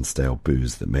sweat and stale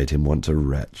booze that made him want to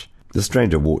retch. The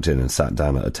stranger walked in and sat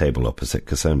down at a table opposite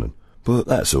Kosonen. "But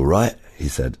that's all right," he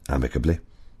said amicably.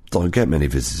 "Don't get many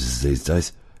visitors these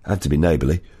days. Have to be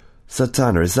neighbourly.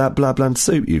 Satana, is that blabland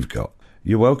soup you've got?"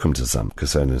 "You're welcome to some,"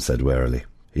 Kosonen said warily.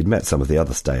 He'd met some of the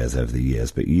other stayers over the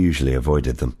years, but usually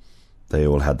avoided them. They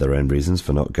all had their own reasons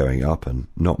for not going up, and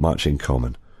not much in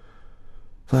common.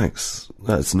 "Thanks,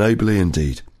 that's neighbourly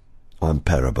indeed. I'm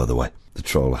Pera, by the way." The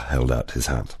troll held out his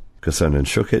hand. Kosonen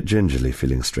shook it gingerly,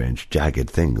 feeling strange, jagged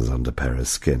things under Pera's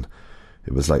skin.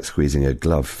 It was like squeezing a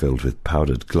glove filled with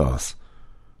powdered glass.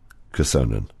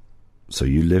 "Kosonen, so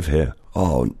you live here?"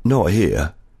 "Oh, not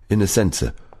here. In the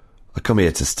centre. I come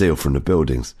here to steal from the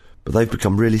buildings, but they've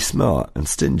become really smart and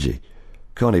stingy.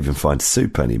 Can't even find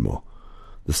soup anymore.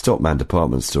 The Stockman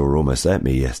department store almost ate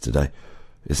me yesterday.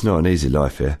 It's not an easy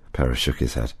life here." Pera shook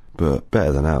his head. "But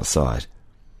better than outside."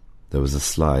 There was a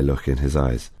sly look in his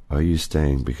eyes. "Are you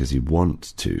staying because you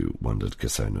want to?" wondered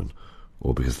Kosonen.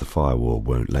 "Or because the firewall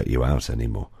won't let you out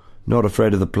anymore?" "Not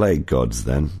afraid of the plague gods,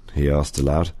 then?" he asked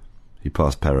aloud. He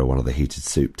passed Pera one of the heated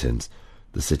soup tins.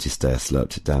 The city stayer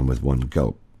slurped it down with one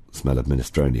gulp, the smell of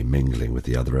minestrone mingling with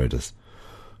the other odours.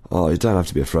 "Oh, you don't have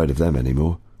to be afraid of them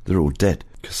anymore. They're all dead."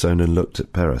 Kosonen looked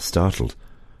at Pera, startled.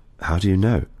 "How do you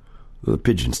know?" "The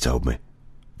pigeons told me."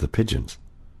 "The pigeons?"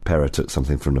 Pera took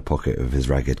something from the pocket of his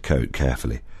ragged coat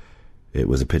carefully. It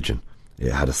was a pigeon.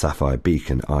 It had a sapphire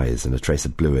beak and eyes and a trace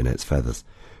of blue in its feathers.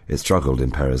 It struggled in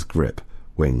Pera's grip,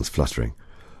 wings fluttering.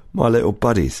 "My little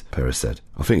buddies," Pera said.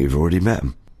 "I think you've already met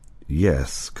them."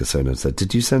 "Yes," Kosonen said.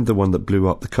 "Did you send the one that blew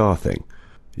up the car thing?"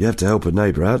 "You have to help a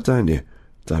neighbour out, don't you?"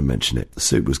 "Don't mention it. The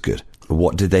soup was good."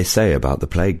 "What did they say about the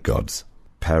plague gods?"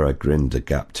 Pera grinned a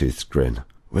gap-toothed grin.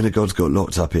 "When the gods got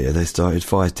locked up here, they started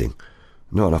fighting.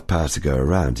 Not enough power to go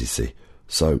around, you see.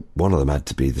 So one of them had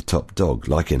to be the top dog,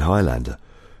 like in Highlander.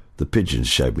 The pigeons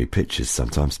showed me pictures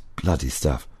sometimes. Bloody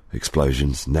stuff.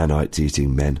 Explosions, nanites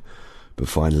eating men. But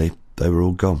finally, they were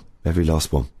all gone. Every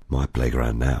last one. My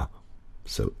playground now.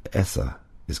 So Essa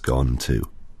is gone too."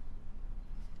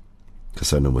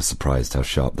 Kosonen was surprised how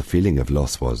sharp the feeling of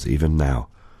loss was, even now.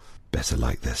 "Better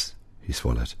like this," he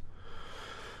swallowed.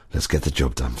 "Let's get the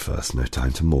job done first. No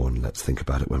time to mourn. Let's think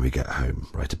about it when we get home.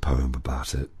 Write a poem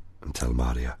about it and tell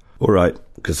Maria." "All right,"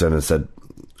 Kosonen said.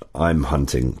 "I'm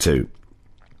hunting too.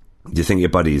 Do you think your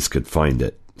buddies could find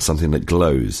it? Something that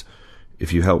glows.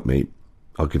 If you help me,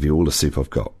 I'll give you all the soup I've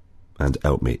got. And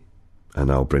elk meat.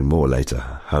 And I'll bring more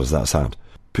later. How does that sound?"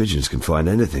 "Pigeons can find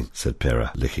anything," said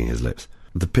Pera, licking his lips.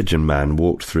 The pigeon man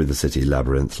walked through the city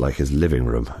labyrinth like his living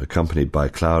room, accompanied by a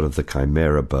cloud of the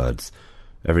chimera birds.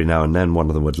 Every now and then one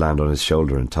of them would land on his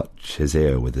shoulder and touch his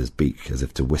ear with his beak, as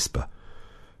if to whisper.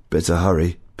 "Better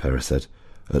hurry," Pera said.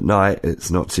 "At night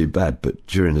it's not too bad, but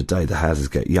during the day the houses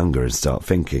get younger and start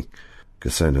thinking."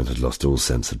 Kosonen had lost all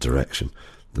sense of direction.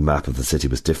 The map of the city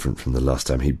was different from the last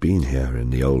time he'd been here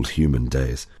in the old human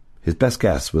days. His best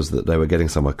guess was that they were getting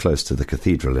somewhere close to the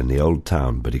cathedral in the old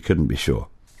town, but he couldn't be sure.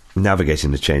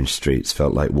 Navigating the changed streets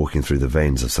felt like walking through the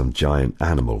veins of some giant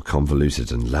animal,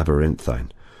 convoluted and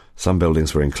labyrinthine. Some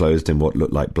buildings were enclosed in what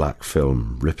looked like black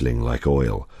film, rippling like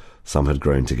oil. Some had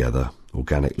grown together,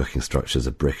 organic-looking structures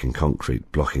of brick and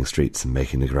concrete, blocking streets and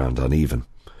making the ground uneven.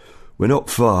 "We're not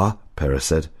far," Pera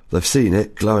said. "They've seen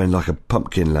it, glowing like a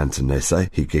pumpkin lantern, they say."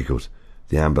 He giggled.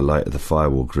 The amber light of the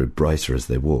firewall grew brighter as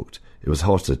they walked. It was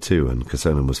hotter too, and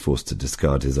Kosonen was forced to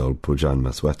discard his old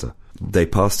pajama sweater. They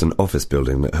passed an office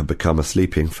building that had become a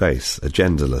sleeping face, a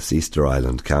genderless Easter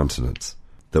Island countenance.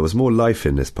 There was more life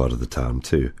in this part of the town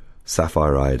too.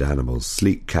 Sapphire-eyed animals,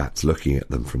 sleek cats looking at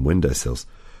them from windowsills.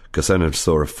 Kosonen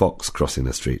saw a fox crossing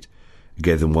the street. He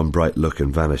gave them one bright look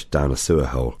and vanished down a sewer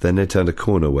hole. Then they turned a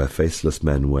corner where faceless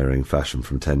men wearing fashion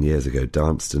from 10 years ago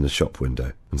danced in a shop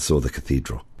window and saw the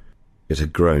cathedral. It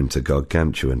had grown to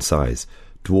gargantuan size,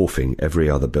 dwarfing every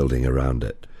other building around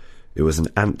it. It was an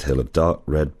anthill of dark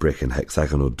red brick and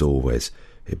hexagonal doorways.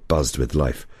 It buzzed with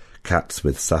life. Cats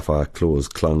with sapphire claws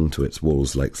clung to its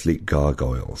walls like sleek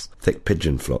gargoyles. Thick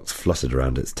pigeon flocks fluttered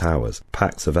around its towers.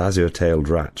 Packs of azure-tailed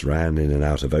rats ran in and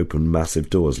out of open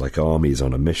massive doors like armies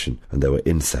on a mission, and there were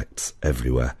insects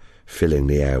everywhere, filling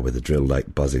the air with a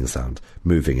drill-like buzzing sound,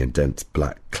 moving in dense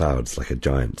black clouds like a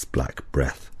giant's black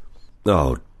breath.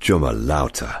 "Oh,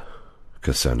 Jumalauta,"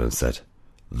 Kersonen said.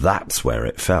 "That's where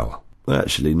it fell."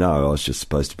 "Actually, no, I was just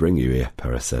supposed to bring you here,"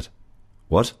 Pera said.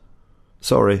 "What?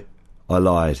 Sorry, I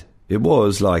lied. It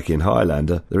was like in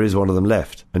Highlander. There is one of them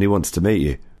left, and he wants to meet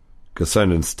you."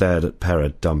 Kersonen stared at Pera,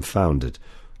 dumbfounded.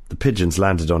 The pigeons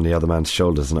landed on the other man's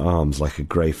shoulders and arms like a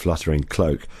grey fluttering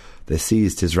cloak. They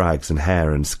seized his rags and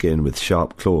hair and skin with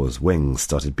sharp claws. Wings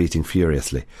started beating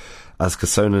furiously. As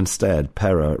Kersonen stared,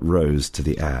 Pera rose to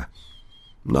the air.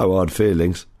 "No hard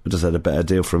feelings. I just had a better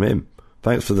deal from him.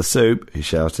 Thanks for the soup," he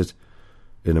shouted.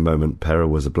 In a moment, Pera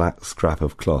was a black scrap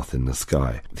of cloth in the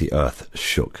sky. The earth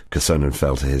shook. Kersonen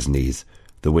fell to his knees.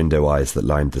 The window eyes that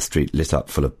lined the street lit up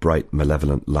full of bright,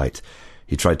 malevolent light.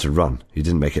 He tried to run. He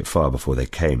didn't make it far before they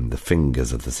came, the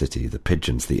fingers of the city, the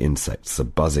pigeons, the insects, a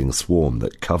buzzing swarm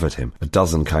that covered him. A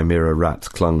dozen chimera rats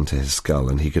clung to his skull,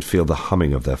 and he could feel the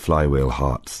humming of their flywheel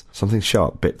hearts. Something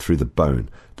sharp bit through the bone.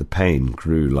 The pain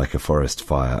grew like a forest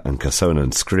fire, and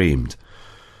Kersonen screamed.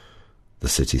 The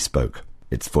city spoke.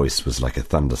 Its voice was like a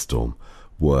thunderstorm,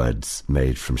 words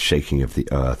made from shaking of the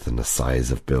earth and the size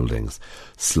of buildings,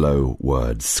 slow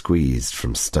words squeezed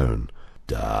from stone.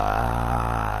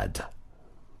 "Dad,"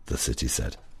 the city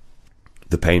said.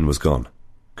 The pain was gone.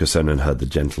 Kersonen heard the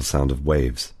gentle sound of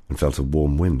waves and felt a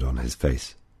warm wind on his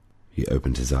face. He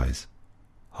opened his eyes.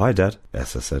 "Hi, Dad,"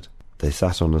 Essa said. They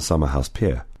sat on a summer-house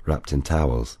pier, wrapped in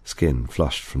towels, skin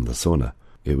flushed from the sauna.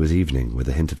 It was evening with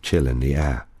a hint of chill in the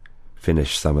air.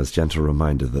 Finnish summer's gentle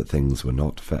reminder that things were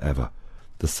not forever.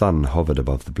 The sun hovered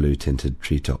above the blue-tinted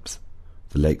treetops.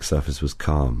 The lake surface was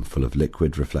calm, full of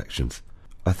liquid reflections.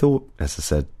 "I thought," Essa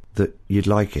said, "that you'd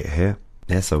like it here."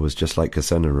 Essa was just like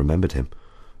Kersonen remembered him.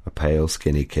 A pale,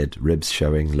 skinny kid, ribs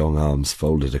showing, long arms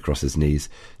folded across his knees,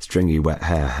 stringy wet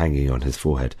hair hanging on his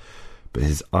forehead. But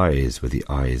his eyes were the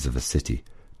eyes of a city,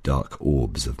 dark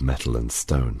orbs of metal and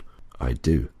stone. "I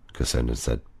do," Kersonen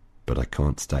said, "but I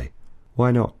can't stay." "Why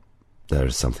not?" "There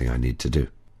is something I need to do."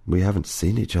 "We haven't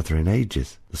seen each other in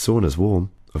ages. The sauna's warm.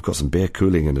 I've got some beer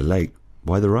cooling in the lake.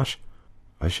 Why the rush?"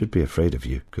 "I should be afraid of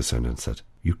you," Kersonen said.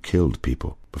 "You killed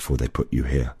people before they put you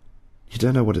here." "You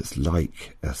don't know what it's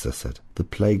like," Essa said. "The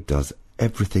plague does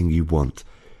everything you want.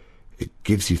 It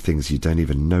gives you things you don't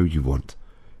even know you want.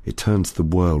 It turns the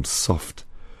world soft.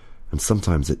 And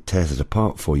sometimes it tears it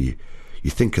apart for you. You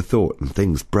think a thought and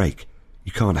things break.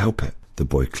 You can't help it." The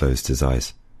boy closed his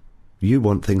eyes. "You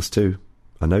want things too.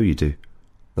 I know you do.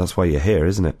 That's why you're here,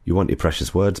 isn't it? You want your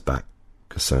precious words back."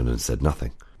 Kersonen said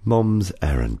nothing. "Mom's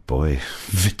errand, boy.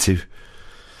 Vitu."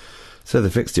 "So they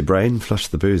fixed your brain,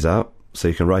 flushed the booze out, so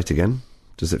you can write again.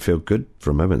 Does it feel good?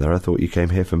 For a moment there I thought you came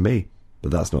here for me.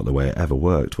 But that's not the way it ever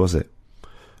worked, was it?"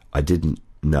 "I didn't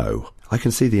know." "I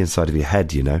can see the inside of your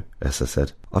head, you know," Essa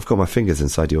said. "I've got my fingers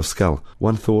inside your skull.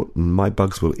 One thought and my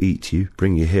bugs will eat you,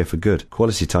 bring you here for good.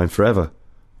 Quality time forever.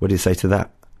 What do you say to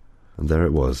that?" And there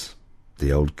it was,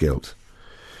 the old guilt.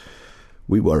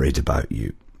 "We worried about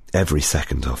you every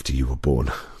second after you were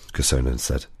born," Kersonen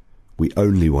said. "We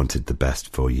only wanted the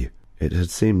best for you." It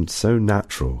had seemed so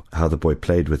natural how the boy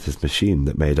played with his machine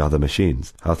that made other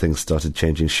machines, how things started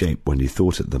changing shape when you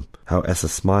thought at them, how Essa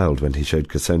smiled when he showed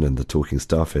Kersonen the talking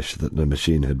starfish that the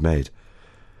machine had made.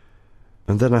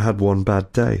 "And then I had one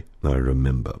bad day." "I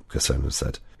remember," Kersonen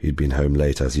said. He'd been home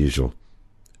late as usual.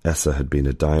 Essa had been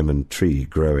a diamond tree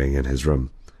growing in his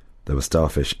room. There were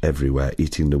starfish everywhere,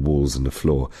 eating the walls and the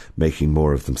floor, making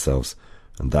more of themselves,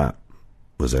 and that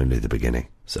was only the beginning.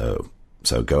 So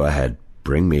go ahead,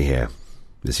 bring me here.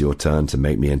 It's your turn to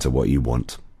make me into what you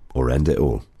want, or end it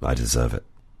all. I deserve it."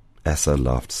 Essa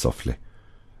laughed softly.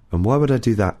 "And why would I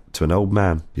do that to an old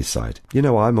man?" he sighed. "You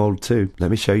know I'm old too.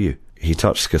 Let me show you." He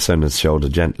touched Kersonen's shoulder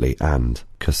gently, and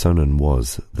Kersonen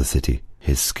was the city.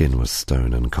 His skin was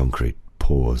stone and concrete,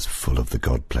 pores full of the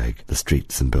god plague. The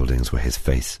streets and buildings were his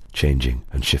face, changing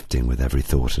and shifting with every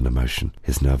thought and emotion.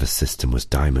 His nervous system was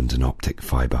diamond and optic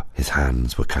fibre. His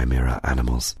hands were chimera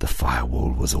animals. The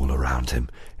firewall was all around him,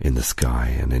 in the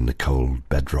sky and in the cold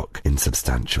bedrock,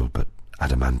 insubstantial but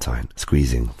adamantine,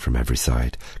 squeezing from every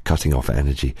side, cutting off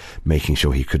energy, making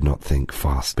sure he could not think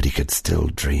fast, but he could still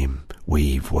dream,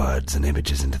 weave words and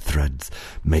images into threads,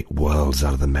 make worlds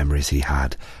out of the memories he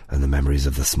had and the memories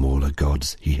of the smaller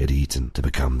gods he had eaten to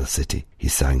become the city. He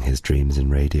sang his dreams in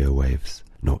radio waves,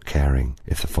 not caring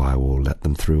if the firewall let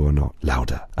them through or not.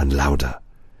 Louder and louder.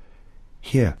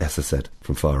 "Here," Essa said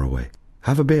from far away.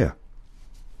 "Have a beer."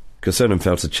 Kosonen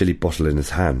felt a chilly bottle in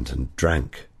his hand and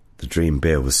drank. The dream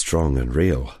beer was strong and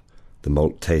real. The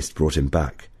malt taste brought him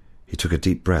back. He took a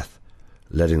deep breath,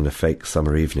 letting the fake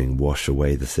summer evening wash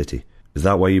away the city. "Is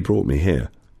that why you brought me here?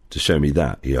 To show me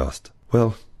that?" he asked.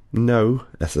 "Well, no,"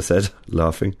 Essa said,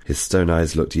 laughing. His stone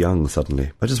eyes looked young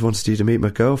suddenly. "I just wanted you to meet my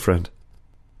girlfriend."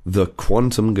 The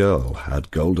Quantum Girl had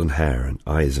golden hair and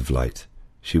eyes of light.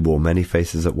 She wore many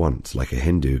faces at once, like a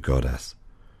Hindu goddess.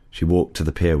 She walked to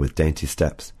the pier with dainty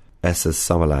steps. Essa's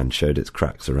summerland showed its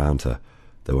cracks around her.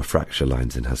 There were fracture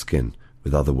lines in her skin,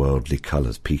 with otherworldly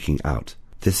colours peeking out.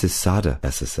 "This is Sada,"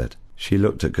 Essa said. She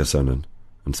looked at Kosonen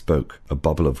and spoke, a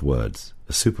bubble of words,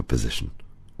 a superposition,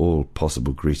 all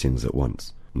possible greetings at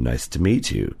once. "Nice to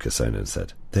meet you," Kosonen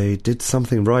said. "They did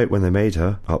something right when they made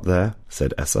her, up there,"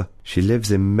 said Essa. "She lives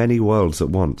in many worlds at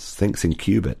once, thinks in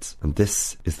qubits, and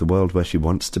this is the world where she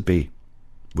wants to be.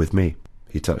 With me."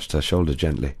 He touched her shoulder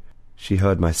gently. "She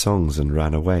heard my songs and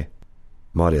ran away."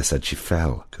 Maria said she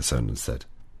fell, Kosonen said,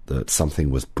 that something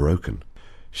was broken.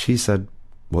 She said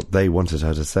what they wanted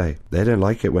her to say. They don't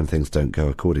like it when things don't go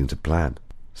according to plan.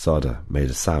 Sada made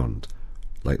a sound,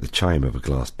 like the chime of a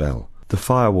glass bell. "The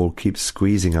firewall keeps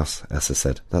squeezing us," Essa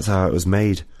said. "That's how it was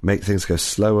made. Make things go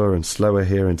slower and slower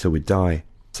here until we die.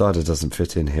 Sada doesn't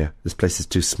fit in here. This place is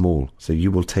too small, so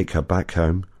you will take her back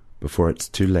home before it's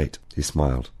too late." He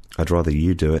smiled. "I'd rather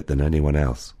you do it than anyone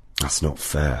else." "That's not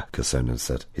fair," Kosonen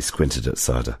said. He squinted at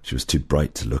Sada. She was too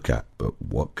bright to look at. "But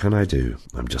what can I do?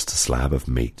 I'm just a slab of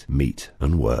meat. Meat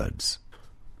and words."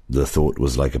 The thought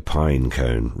was like a pine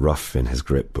cone, rough in his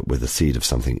grip, but with a seed of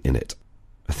something in it.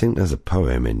 "I think there's a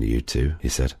poem in you two," he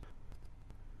said.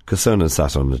 Kosonen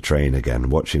sat on the train again,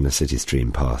 watching the city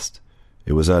stream past.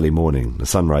 It was early morning. The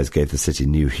sunrise gave the city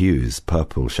new hues,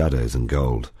 purple shadows and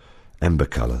gold, ember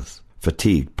colours.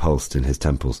 Fatigue pulsed in his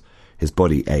temples. His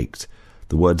body ached.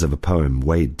 The words of a poem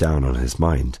weighed down on his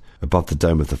mind. Above the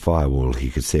dome of the firewall he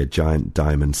could see a giant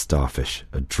diamond starfish,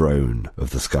 a drone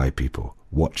of the sky people,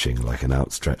 watching like an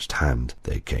outstretched hand.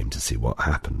 They came to see what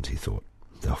happened, he thought.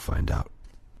 They'll find out.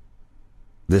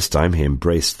 This time he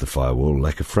embraced the firewall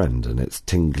like a friend, and its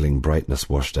tingling brightness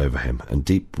washed over him, and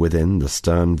deep within the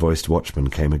stern-voiced watchman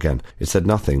came again. It said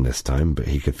nothing this time, but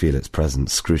he could feel its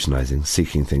presence, scrutinizing,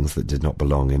 seeking things that did not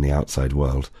belong in the outside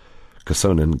world.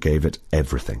 Kosonen gave it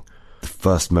everything. The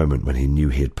first moment when he knew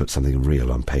he had put something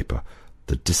real on paper.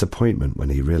 The disappointment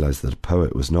when he realized that a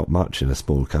poet was not much in a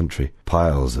small country.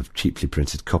 Piles of cheaply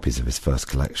printed copies of his first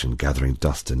collection gathering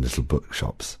dust in little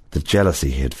bookshops. The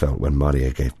jealousy he had felt when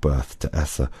Maria gave birth to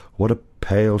Essa. What a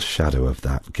pale shadow of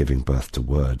that giving birth to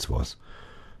words was.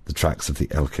 The tracks of the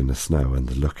elk in the snow and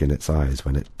the look in its eyes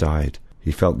when it died.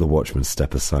 He felt the watchman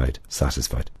step aside,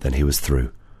 satisfied. Then he was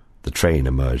through. The train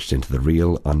emerged into the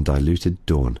real, undiluted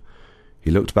dawn. He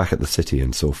looked back at the city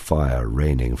and saw fire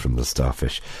raining from the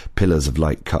starfish. Pillars of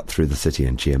light cut through the city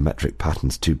in geometric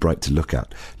patterns too bright to look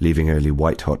at, leaving only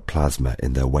white-hot plasma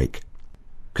in their wake.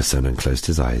 Kosonen closed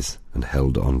his eyes and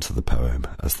held on to the poem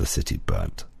as the city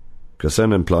burnt.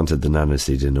 Kosonen planted the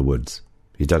nanoseed in the woods.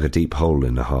 He dug a deep hole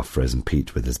in the half-frozen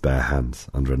peat with his bare hands,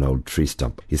 under an old tree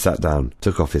stump. He sat down,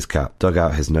 took off his cap, dug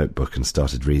out his notebook and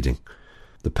started reading.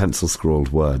 The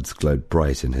pencil-scrawled words glowed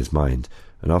bright in his mind,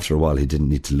 and after a while he didn't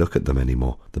need to look at them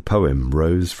anymore. The poem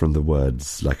rose from the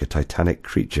words like a titanic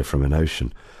creature from an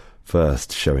ocean,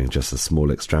 first showing just a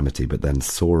small extremity, but then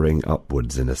soaring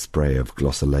upwards in a spray of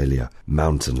glossolalia,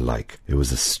 mountain-like. It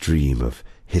was a stream of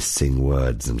hissing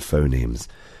words and phonemes,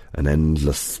 an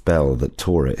endless spell that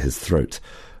tore at his throat,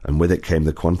 and with it came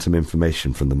the quantum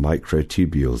information from the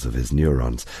microtubules of his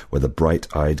neurons, where the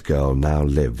bright-eyed girl now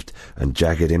lived, and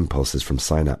jagged impulses from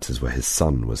synapses where his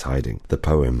son was hiding. The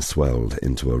poem swelled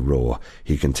into a roar.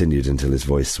 He continued until his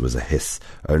voice was a hiss.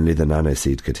 Only the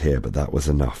nanoseed could hear, but that was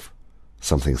enough.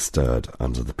 Something stirred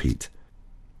under the peat.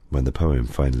 When the poem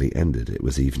finally ended, it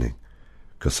was evening.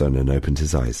 Kosonen opened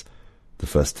his eyes. The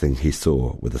first thing he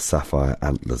saw were the sapphire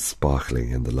antlers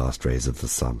sparkling in the last rays of the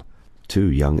sun. 2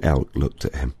 young elk looked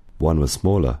at him. One was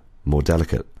smaller, more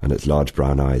delicate, and its large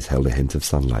brown eyes held a hint of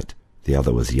sunlight. The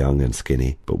other was young and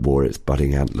skinny, but wore its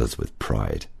budding antlers with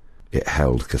pride. It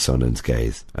held Kosonen's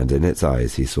gaze, and in its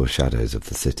eyes he saw shadows of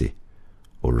the city,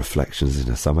 or reflections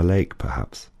in a summer lake,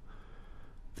 perhaps.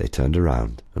 They turned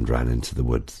around and ran into the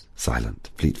woods, silent,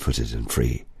 fleet-footed and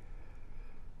free.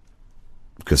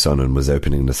 Kusonen was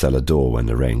opening the cellar door when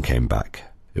the rain came back.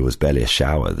 It was barely a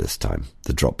shower this time.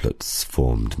 The droplets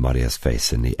formed Maria's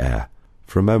face in the air.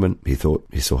 For a moment he thought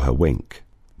he saw her wink.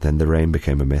 Then the rain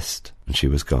became a mist, and she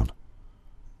was gone.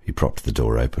 He propped the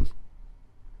door open.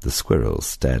 The squirrels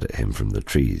stared at him from the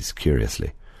trees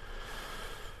curiously.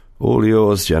 "All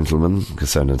yours, gentlemen,"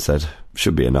 Kusonen said.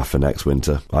 "Should be enough for next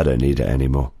winter. I don't need it any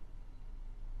more."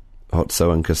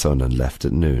 Otso and Kusonen left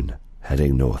at noon,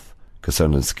 heading north.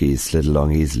 Kusonen's skis slid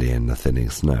along easily in the thinning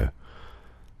snow.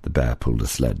 The bear pulled a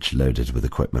sledge loaded with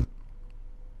equipment.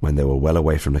 When they were well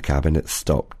away from the cabin, it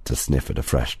stopped to sniff at a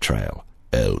fresh trail.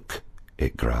 "Elk,"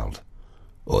 it growled.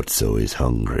 "Otso is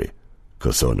hungry.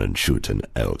 Kusonen shoot an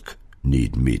elk.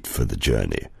 Need meat for the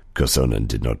journey. Kusonen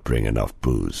did not bring enough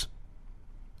booze."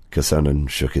 Kusonen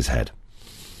shook his head.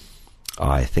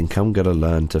 "I think I'm going to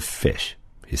learn to fish,"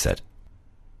 he said.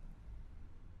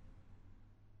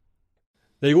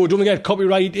 There you go, don't forget,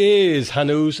 copyright is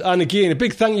Hannu's. And again, a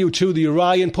big thank you to the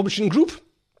Orion Publishing Group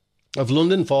of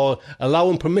London for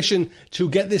allowing permission to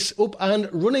get this up and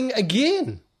running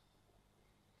again.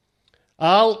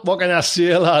 Al, what can I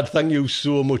say, lad? Thank you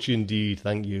so much indeed,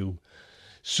 thank you.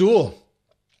 So,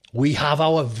 we have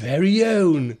our very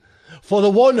own, for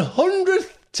the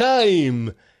 100th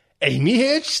time, Amy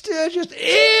H. Sturgis.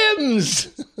 Ames!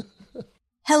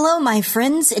 Hello, my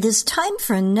friends. It is time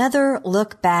for another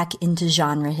look back into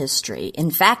genre history. In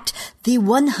fact, the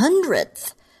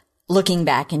 100th looking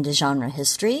back into genre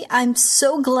history. I'm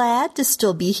so glad to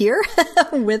still be here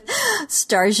with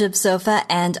Starship Sofa,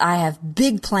 and I have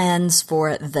big plans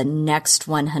for the next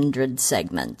 100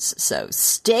 segments. So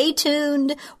stay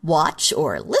tuned, watch,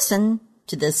 or listen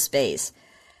to this space.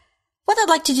 What I'd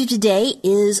like to do today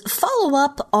is follow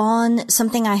up on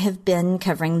something I have been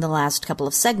covering the last couple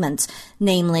of segments,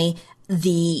 namely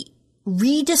the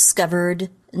rediscovered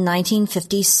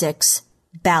 1956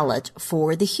 ballot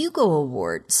for the Hugo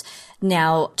Awards.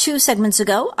 Now, 2 segments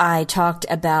ago, I talked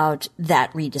about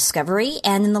that rediscovery,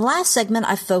 and in the last segment,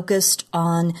 I focused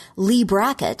on Leigh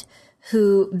Brackett,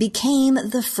 who became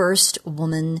the first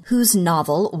woman whose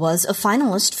novel was a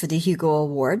finalist for the Hugo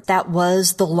Award. That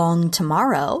was The Long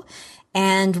Tomorrow.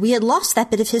 And we had lost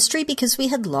that bit of history because we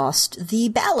had lost the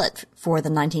ballot for the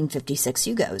 1956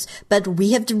 Hugos. But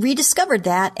we have rediscovered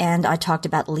that, and I talked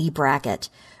about Leigh Brackett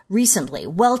recently.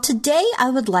 Well, today I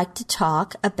would like to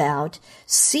talk about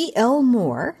C.L.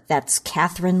 Moore, that's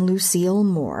Catherine Lucille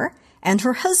Moore, and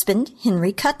her husband,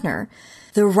 Henry Kuttner,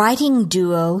 the writing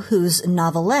duo whose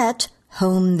novelette,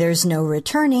 Home There's No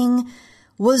Returning,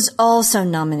 was also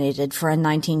nominated for a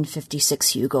 1956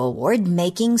 Hugo Award,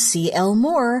 making C.L.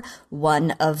 Moore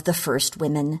one of the first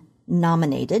women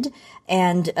nominated,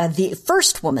 and the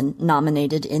first woman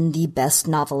nominated in the Best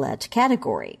Novelette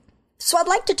category. So I'd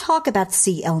like to talk about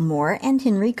C.L. Moore and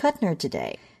Henry Kuttner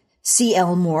today.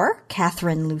 C.L. Moore,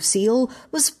 Catherine Lucille,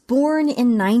 was born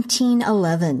in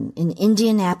 1911 in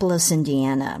Indianapolis,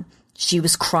 Indiana. She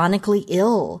was chronically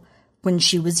ill when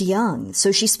she was young,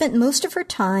 so she spent most of her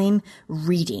time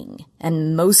reading,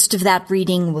 and most of that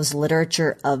reading was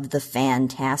literature of the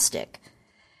fantastic.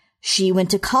 She went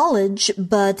to college,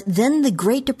 but then the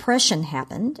Great Depression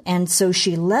happened, and so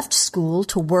she left school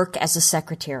to work as a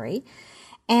secretary,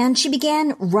 and she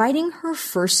began writing her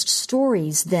first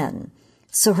stories then.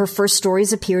 So her first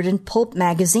stories appeared in pulp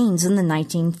magazines in the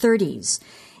 1930s,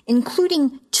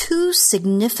 including 2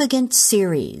 significant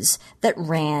series that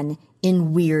ran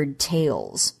in Weird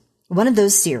Tales. One of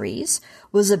those series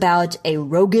was about a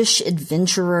roguish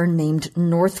adventurer named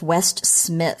Northwest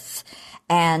Smith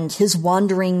and his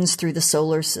wanderings through the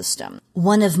solar system.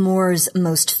 One of Moore's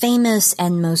most famous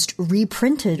and most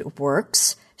reprinted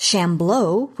works,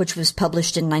 Shambleau, which was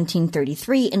published in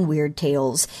 1933 in Weird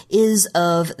Tales, is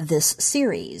of this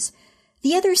series.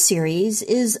 The other series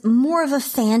is more of a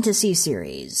fantasy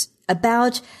series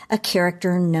about a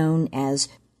character known as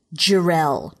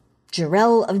Jirel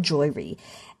of Joiry.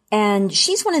 And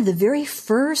she's one of the very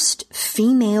first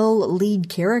female lead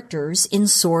characters in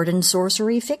sword and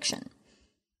sorcery fiction.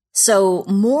 So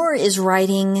Moore is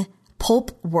writing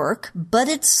pulp work, but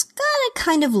it's got a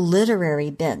kind of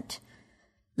literary bent.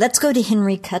 Let's go to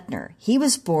Henry Kuttner. He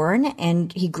was born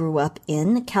and he grew up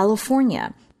in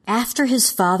California. After his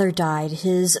father died,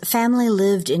 his family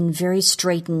lived in very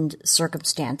straitened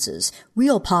circumstances,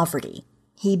 real poverty.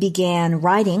 He began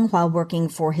writing while working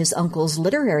for his uncle's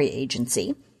literary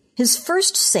agency. His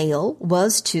first sale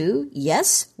was to,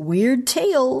 yes, Weird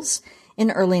Tales in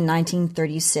early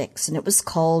 1936, and it was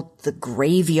called The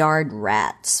Graveyard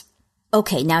Rats.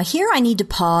 Okay, now here I need to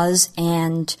pause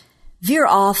and veer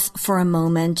off for a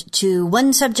moment to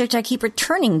one subject I keep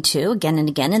returning to again and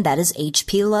again, and that is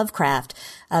H.P. Lovecraft,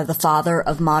 the father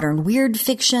of modern weird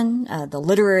fiction, the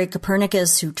literary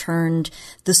Copernicus who turned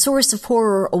the source of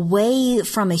horror away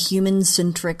from a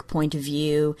human-centric point of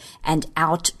view and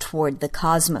out toward the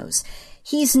cosmos.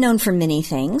 He's known for many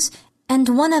things,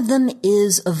 and one of them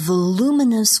is a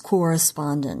voluminous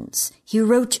correspondence. He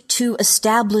wrote to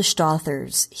established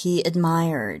authors he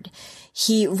admired.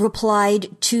 He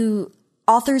replied to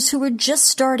authors who were just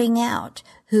starting out,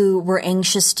 who were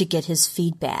anxious to get his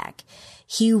feedback.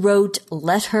 He wrote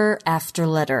letter after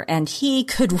letter, and he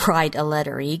could write a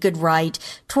letter. He could write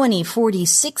 20, 40,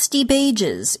 60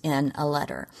 pages in a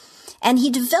letter. And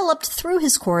he developed through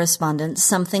his correspondence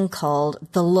something called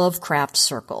the Lovecraft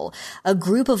Circle, a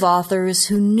group of authors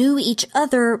who knew each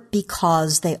other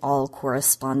because they all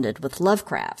corresponded with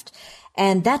Lovecraft.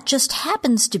 And that just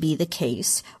happens to be the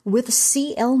case with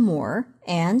C.L. Moore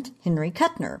and Henry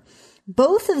Kuttner.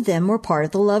 Both of them were part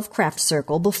of the Lovecraft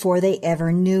Circle before they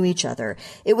ever knew each other.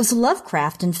 It was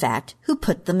Lovecraft, in fact, who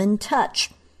put them in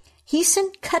touch. He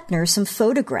sent Kuttner some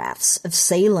photographs of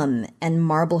Salem and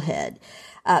Marblehead,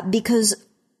 because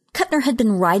Kuttner had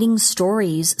been writing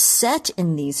stories set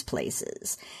in these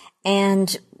places.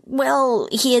 And well,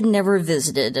 he had never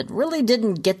visited and really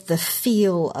didn't get the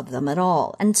feel of them at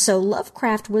all. And so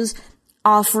Lovecraft was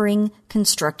offering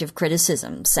constructive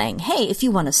criticism, saying, hey, if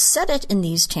you want to set it in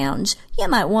these towns, you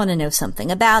might want to know something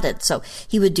about it. So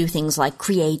he would do things like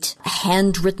create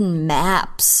handwritten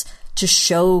maps to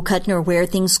show Kuttner where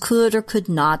things could or could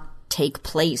not take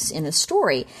place in a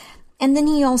story. And then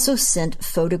he also sent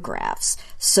photographs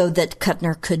so that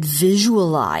Kuttner could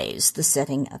visualize the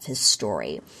setting of his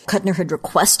story. Kuttner had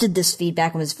requested this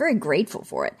feedback and was very grateful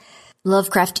for it.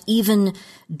 Lovecraft even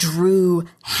drew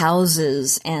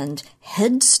houses and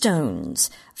headstones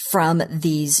from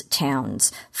these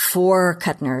towns for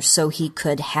Kuttner so he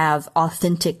could have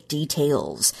authentic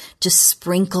details to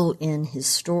sprinkle in his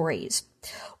stories.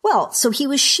 Well, so he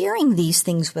was sharing these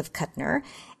things with Kuttner,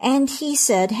 and he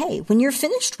said, hey, when you're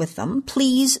finished with them,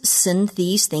 please send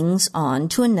these things on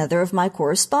to another of my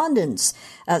correspondents,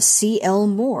 C.L.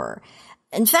 Moore.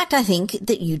 In fact, I think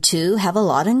that you two have a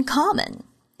lot in common.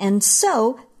 And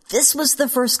so this was the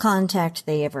first contact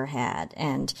they ever had.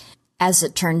 And as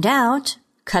it turned out,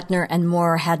 Kuttner and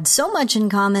Moore had so much in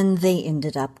common, they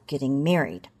ended up getting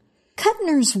married.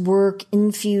 Kuttner's work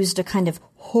infused a kind of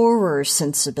horror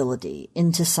sensibility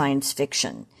into science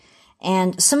fiction.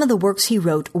 And some of the works he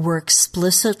wrote were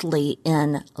explicitly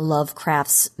in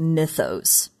Lovecraft's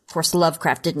mythos. Of course,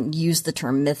 Lovecraft didn't use the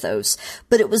term mythos,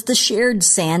 but it was the shared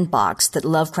sandbox that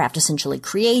Lovecraft essentially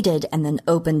created and then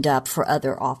opened up for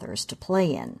other authors to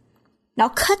play in. Now,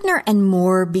 Kuttner and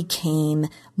Moore became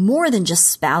more than just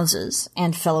spouses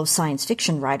and fellow science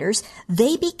fiction writers.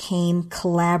 They became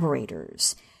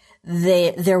collaborators.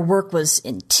 Their work was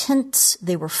intense.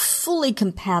 They were fully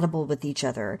compatible with each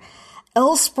other.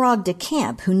 L. Sprague de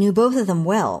Camp, who knew both of them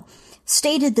well,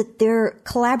 stated that their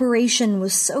collaboration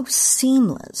was so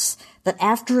seamless that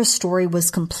after a story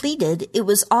was completed, it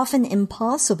was often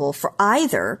impossible for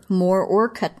either Moore or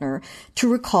Kuttner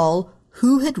to recall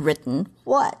who had written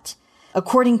what.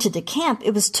 According to de Camp,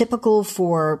 it was typical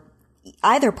for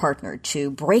either partner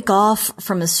to break off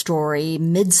from a story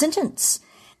mid-sentence,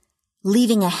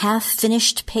 leaving a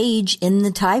half-finished page in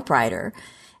the typewriter,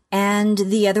 and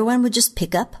the other one would just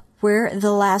pick up where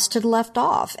the last had left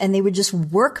off, and they would just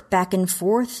work back and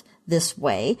forth this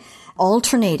way,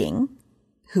 alternating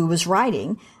who was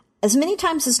writing as many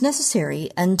times as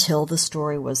necessary until the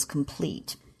story was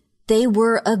complete. They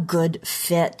were a good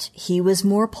fit. He was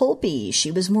more pulpy.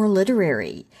 She was more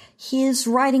literary. His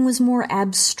writing was more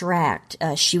abstract.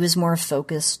 She was more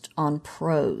focused on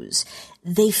prose.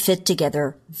 They fit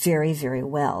together very, very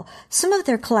well. Some of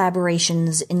their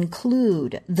collaborations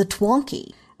include The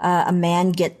Twonky. A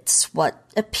man gets what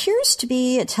appears to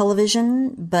be a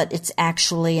television, but it's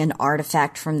actually an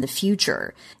artifact from the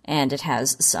future, and it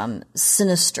has some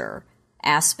sinister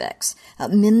aspects.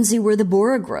 Mimsy Were the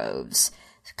Borogroves,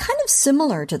 kind of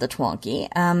similar to The Twonky,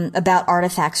 about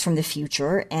artifacts from the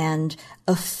future and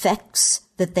effects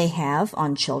that they have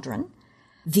on children.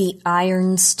 The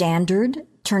Iron Standard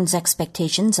turns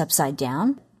expectations upside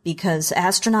down because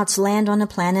astronauts land on a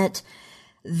planet,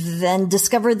 then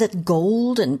discover that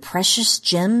gold and precious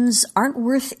gems aren't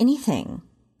worth anything.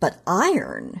 But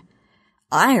iron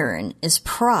is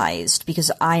prized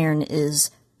because iron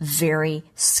is very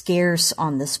scarce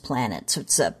on this planet. So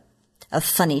it's a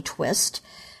funny twist.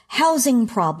 Housing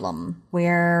problem,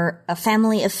 where a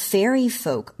family of fairy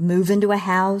folk move into a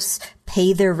house,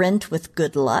 pay their rent with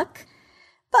good luck,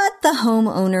 but the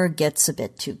homeowner gets a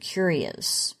bit too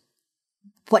curious.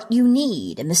 What You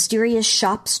Need, a mysterious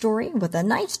shop story with a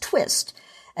nice twist.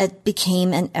 It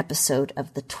became an episode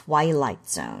of The Twilight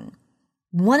Zone.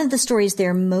 One of the stories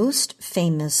they're most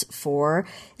famous for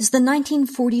is the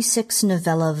 1946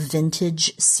 novella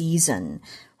Vintage Season,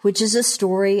 which is a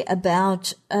story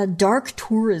about dark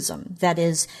tourism. That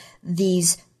is,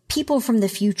 these people from the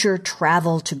future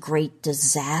travel to great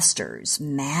disasters,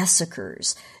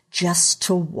 massacres, just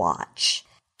to watch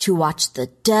the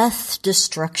death,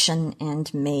 destruction,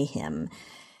 and mayhem,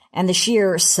 and the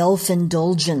sheer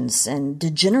self-indulgence and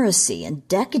degeneracy and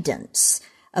decadence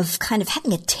of kind of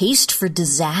having a taste for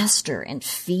disaster and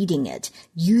feeding it,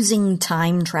 using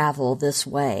time travel this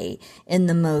way in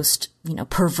the most,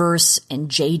 perverse and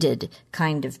jaded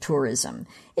kind of tourism.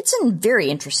 It's a very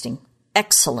interesting,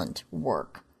 excellent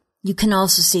work. You can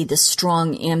also see the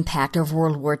strong impact of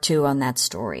World War II on that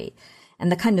story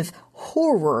and the kind of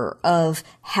horror of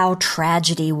how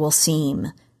tragedy will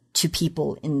seem to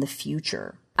people in the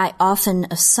future. I often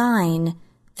assign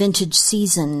Vintage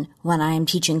Season when I am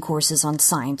teaching courses on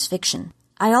science fiction.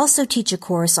 I also teach a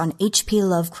course on H.P.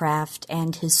 Lovecraft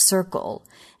and his circle,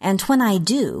 and when I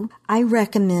do, I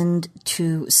recommend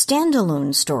two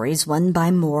standalone stories, one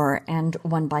by Moore and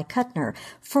one by Kuttner.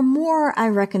 For Moore, I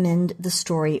recommend the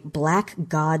story Black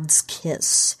God's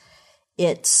Kiss.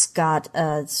 It's got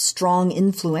a strong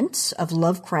influence of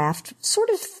Lovecraft, sort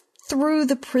of through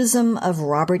the prism of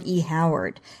Robert E.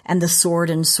 Howard and the sword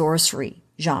and sorcery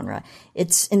genre.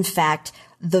 It's, in fact,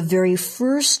 the very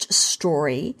first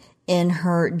story in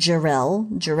her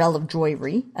Jarell of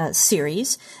Joiry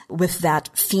series with that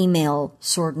female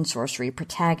sword and sorcery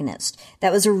protagonist.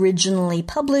 That was originally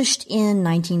published in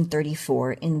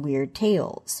 1934 in Weird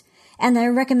Tales. And I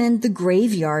recommend The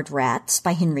Graveyard Rats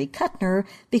by Henry Kuttner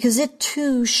because it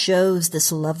too shows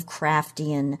this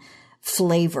Lovecraftian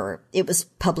flavor. It was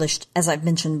published, as I've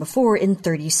mentioned before, in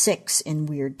 1936 in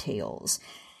Weird Tales.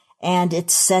 And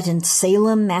it's set in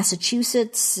Salem,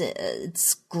 Massachusetts.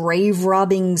 It's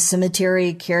grave-robbing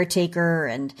cemetery caretaker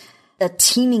and a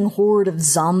teeming horde of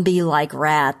zombie-like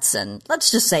rats. And let's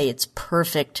just say it's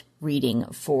perfect reading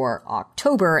for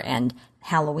October and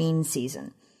Halloween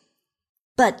season.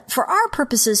 But for our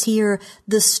purposes here,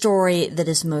 the story that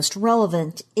is most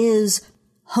relevant is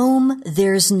Home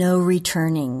There's No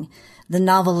Returning, the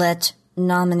novelette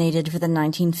nominated for the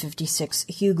 1956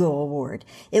 Hugo Award.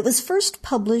 It was first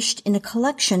published in a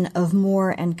collection of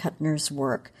Moore and Kuttner's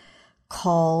work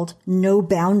called No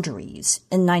Boundaries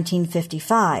in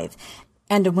 1955,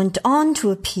 and it went on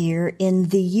to appear in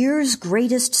the year's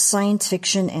greatest science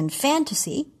fiction and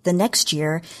fantasy, the next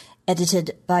year,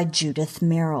 edited by Judith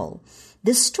Merrill.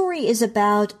 This story is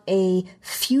about a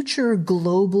future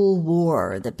global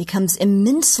war that becomes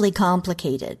immensely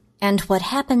complicated and what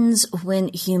happens when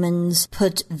humans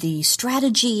put the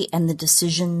strategy and the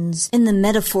decisions in the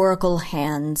metaphorical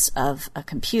hands of a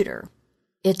computer.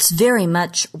 It's very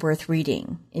much worth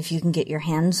reading if you can get your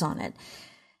hands on it.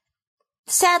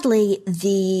 Sadly,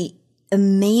 the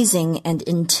amazing and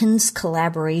intense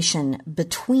collaboration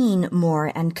between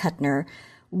Moore and Kuttner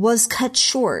was cut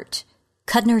short.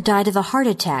 Kuttner died of a heart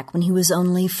attack when he was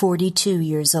only 42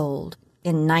 years old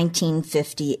in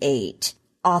 1958.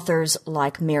 Authors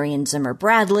like Marion Zimmer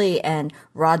Bradley and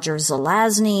Roger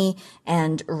Zelazny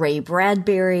and Ray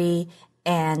Bradbury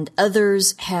and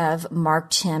others have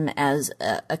marked him as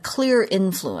a clear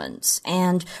influence.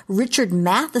 And Richard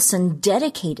Matheson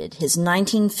dedicated his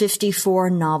 1954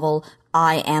 novel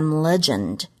I Am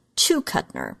Legend to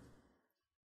Kuttner.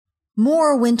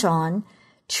 Moore went on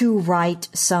to write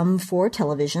some for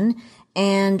television,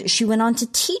 and she went on to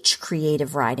teach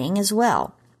creative writing as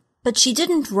well. But she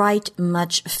didn't write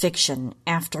much fiction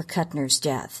after Kuttner's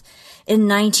death. In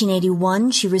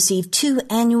 1981, she received 2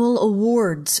 annual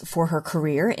awards for her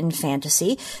career in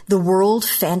fantasy, the World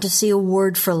Fantasy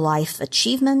Award for Life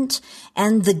Achievement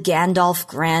and the Gandalf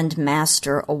Grand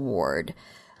Master Award.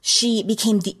 She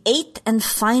became the 8th and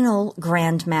final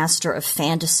Grand Master of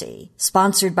Fantasy,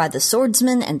 sponsored by the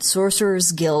Swordsmen and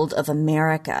Sorcerers Guild of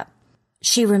America.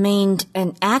 She remained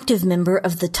an active member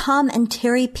of the Tom and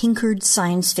Terry Pinkard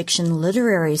Science Fiction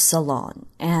Literary Salon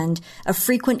and a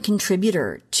frequent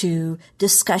contributor to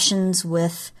discussions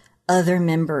with other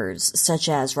members such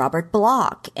as Robert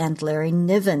Bloch and Larry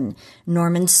Niven,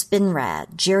 Norman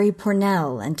Spinrad, Jerry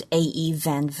Pournelle, and A.E.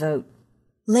 Van Vogt.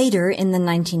 Later in the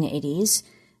 1980s,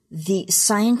 the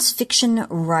Science Fiction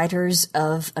Writers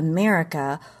of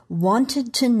America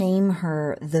wanted to name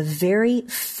her the very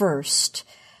first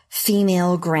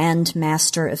female Grand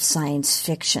Master of Science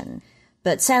Fiction.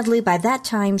 But sadly, by that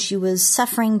time, she was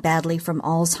suffering badly from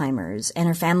Alzheimer's, and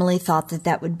her family thought that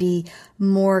that would be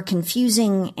more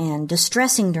confusing and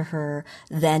distressing to her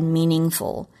than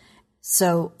meaningful.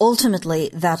 So ultimately,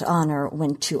 that honor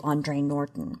went to Andre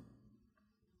Norton.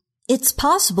 It's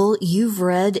possible you've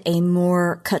read a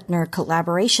Moore-Kuttner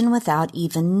collaboration without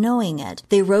even knowing it.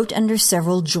 They wrote under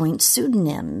several joint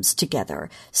pseudonyms together: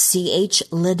 C.H.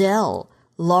 Liddell,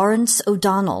 Lawrence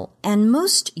O'Donnell, and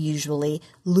most usually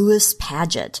Louis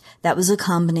Paget. That was a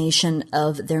combination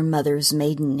of their mother's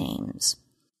maiden names.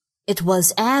 It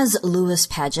was as Louis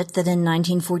Paget that in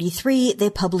 1943 they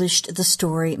published the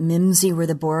story Mimsy Were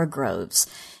the Borogroves,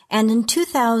 and in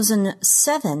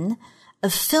 2007 a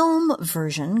film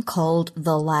version called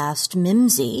The Last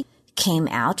Mimsy came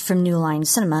out from New Line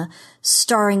Cinema,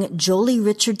 starring Jolie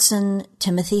Richardson,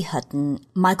 Timothy Hutton,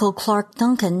 Michael Clark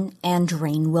Duncan, and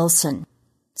Rainn Wilson.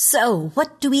 So,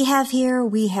 what do we have here?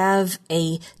 We have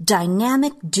a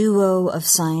dynamic duo of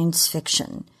science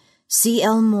fiction,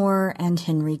 C.L. Moore and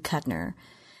Henry Kuttner.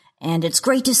 And it's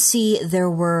great to see their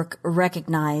work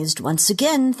recognized once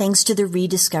again thanks to the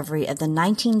rediscovery of the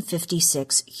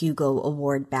 1956 Hugo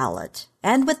Award ballot.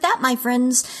 And with that, my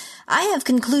friends, I have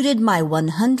concluded my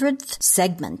 100th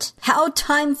segment. How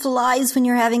time flies when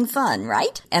you're having fun,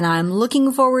 right? And I'm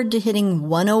looking forward to hitting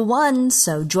 101,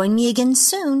 so join me again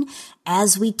soon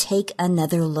as we take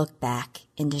another look back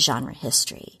into genre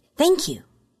history. Thank you.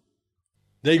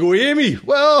 There you go, Amy.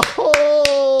 Well,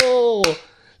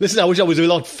 listen, I wish I was a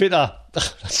lot fitter.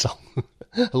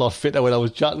 A lot fitter when I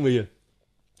was chatting with you.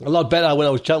 A lot better when I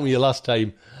was chatting with you last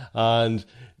time. And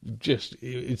just,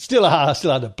 I still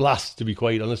had a blast, to be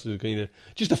quite honest.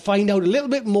 Just to find out a little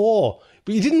bit more.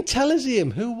 But you didn't tell us,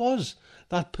 Amy, who was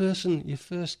that person, your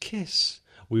first kiss?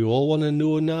 We all want to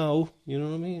know now. You know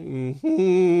what I mean?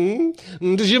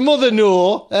 Mm-hmm. Does your mother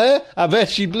know? I bet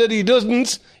she bloody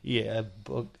doesn't. Yeah,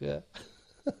 bugger.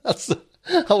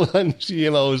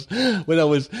 When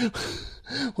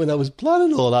I was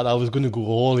planning all that, I was going to go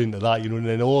all into that, you know, and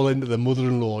then all into the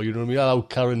mother-in-law, you know what I mean? How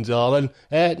Karen's darling,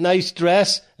 nice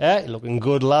dress, looking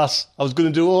good, lass. I was going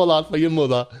to do all that for your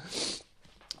mother.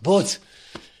 But,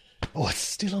 it's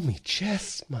still on me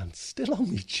chest, man, still on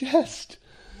me chest.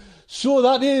 So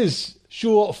that is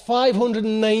show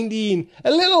 519,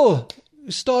 a little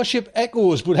Starship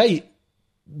Echoes, but hey,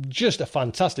 just a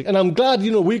fantastic, and I'm glad,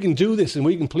 you know, we can do this and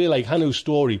we can play like Hanu's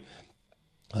story.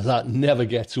 That never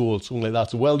gets old, something like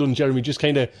that. So well done, Jeremy, just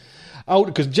kind of out,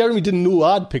 because Jeremy didn't know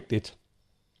I'd picked it.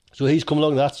 So he's come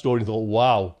along with that story and thought,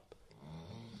 wow.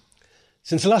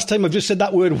 Since the last time I've just said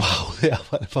that word, wow, I've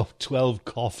had about 12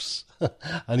 coughs.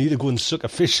 I need to go and suck a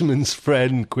fisherman's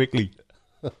friend quickly.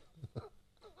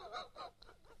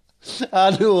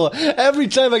 I know. Every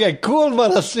time I get cold,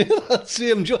 man, I see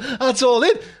him. That's all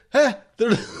it.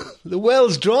 The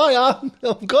well's dry.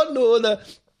 I've got no other.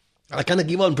 I can't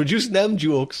keep on producing them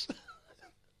jokes.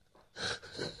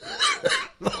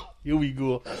 Here we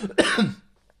go.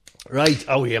 Right.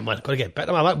 Oh, yeah, man. Got to get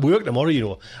better. I'm at work tomorrow, you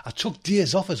know. I took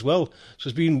days off as well. So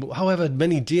it's been however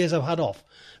many days I've had off.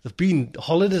 There've been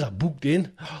holidays I booked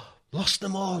in. Lost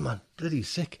them all, man. Bloody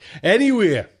sick.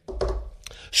 Anyway.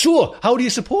 So, how do you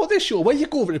support this show? Well, you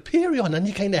go over to Patreon and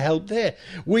you kind of help there.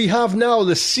 We have now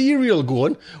the serial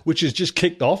going, which has just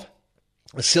kicked off.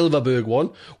 The Silverberg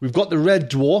one. We've got the Red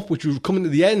Dwarf, which we're coming to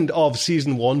the end of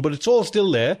season 1, but it's all still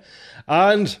there.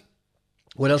 And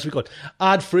what else we got?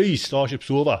 Ad-free Starship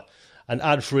Sofa and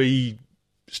ad-free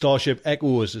Starship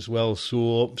Echoes as well.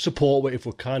 So support it if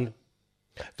we can.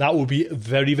 That would be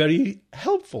very, very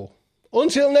helpful.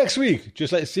 Until next week,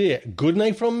 just let's say good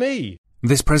night from me.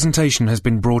 This presentation has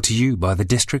been brought to you by the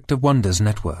District of Wonders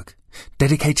Network,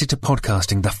 dedicated to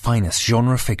podcasting the finest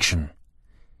genre fiction.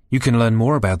 You can learn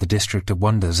more about the District of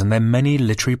Wonders and their many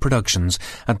literary productions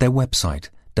at their website,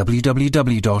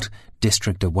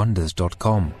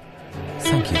 www.districtofwonders.com.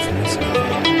 Thank you for listening.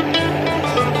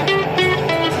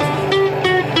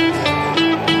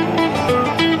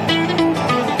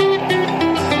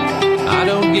 I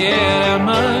don't get out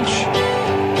much.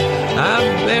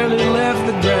 I've barely left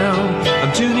the ground.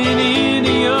 I'm tuning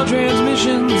into your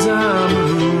transmissions. I'm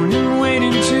marooned and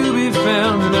waiting to be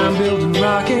found. And I'm building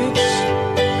rockets,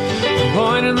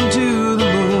 pointing them to the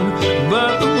moon.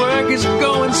 But the work is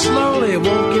going slowly. It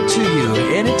won't get to you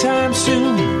anytime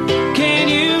soon. Can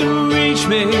you reach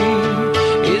me?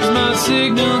 Is my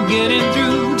signal getting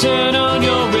through? Turn on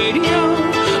your radio.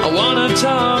 I want to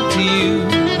talk to you.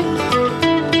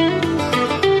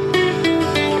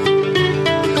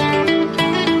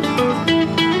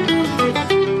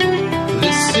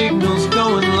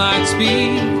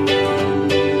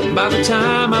 By the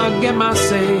time I get my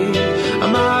say,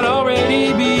 I might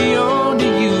already be on to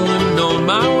you and on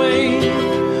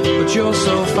but you're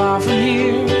so far from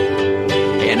here.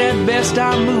 And at best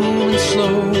I'm moving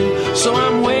slow, so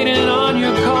I'm waiting on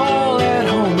your call at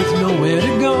home with nowhere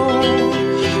to go.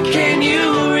 Can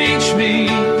you reach me?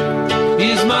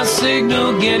 Is my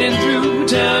signal getting through?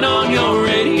 Turn on your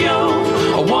radio.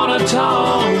 I wanna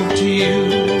talk to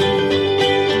you.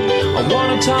 I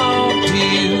wanna talk to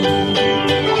you.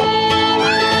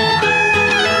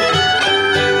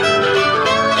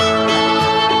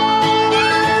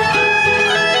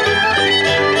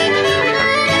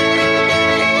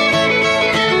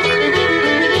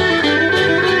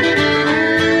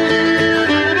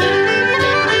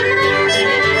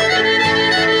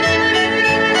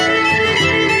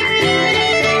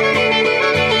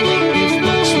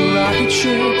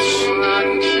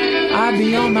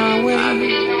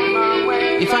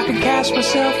 If I could cast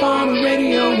myself on a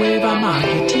radio wave, I might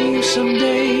get to you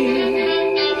someday.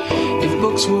 If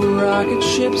books were rocket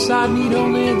ships, I'd need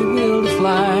only the will to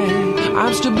fly.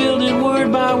 I'm still building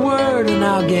word by word, and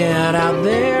I'll get out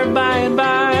there by and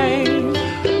by.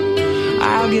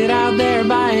 I'll get out there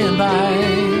by and by.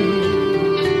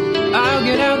 I'll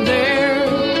get out there.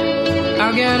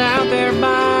 I'll get out there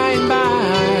by and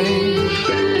by.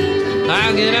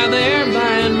 I'll get out there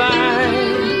by and by.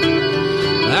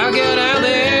 I'll get out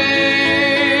there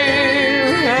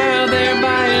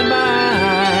by and by.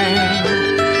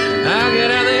 I'll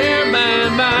get out there by and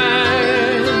by.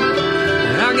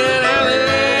 I'll get out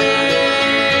there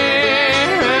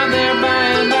by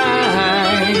and by.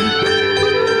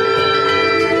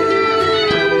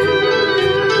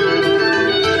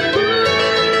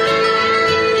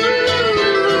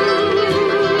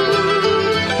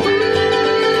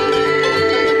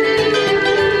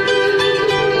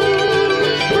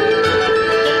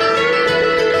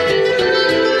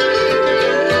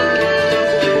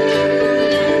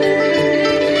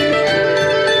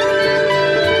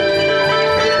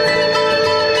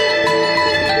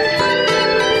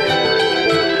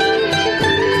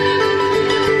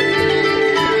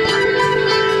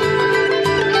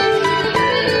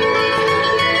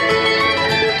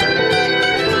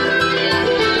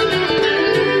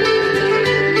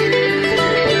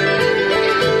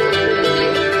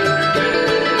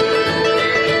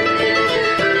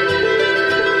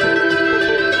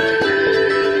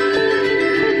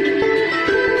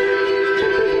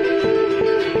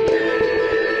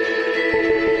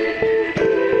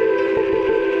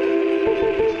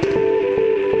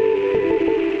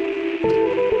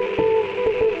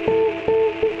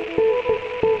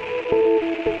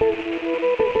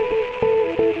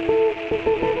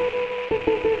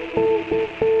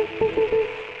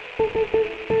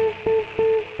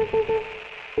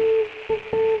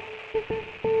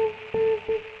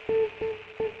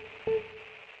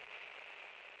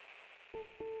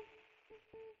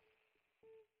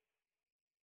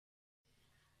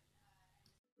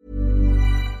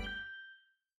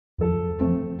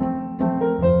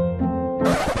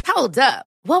 Hold up.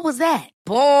 What was that?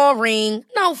 Boring.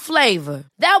 No flavor.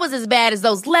 That was as bad as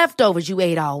those leftovers you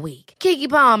ate all week. Keke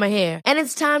Palmer here. And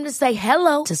it's time to say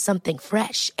hello to something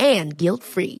fresh and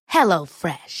guilt-free. Hello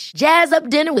Fresh. Jazz up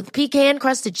dinner with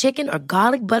pecan-crusted chicken or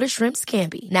garlic butter shrimp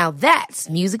scampi. Now that's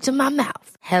music to my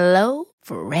mouth. Hello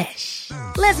Fresh.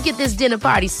 Let's get this dinner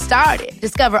party started.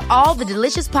 Discover all the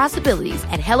delicious possibilities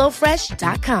at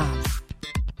HelloFresh.com.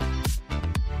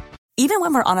 Even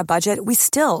when we're on a budget, we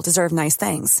still deserve nice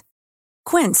things.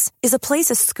 Quince is a place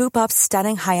to scoop up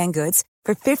stunning high-end goods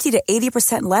for 50 to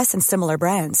 80% less than similar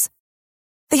brands.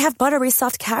 They have buttery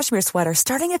soft cashmere sweaters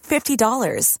starting at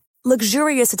 $50,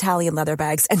 luxurious Italian leather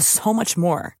bags, and so much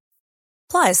more.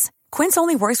 Plus, Quince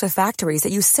only works with factories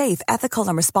that use safe, ethical,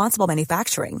 and responsible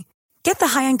manufacturing. Get the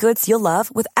high-end goods you'll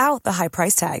love without the high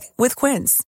price tag with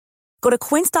Quince. Go to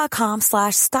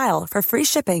quince.com/style for free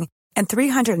shipping and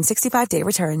 365-day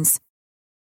returns.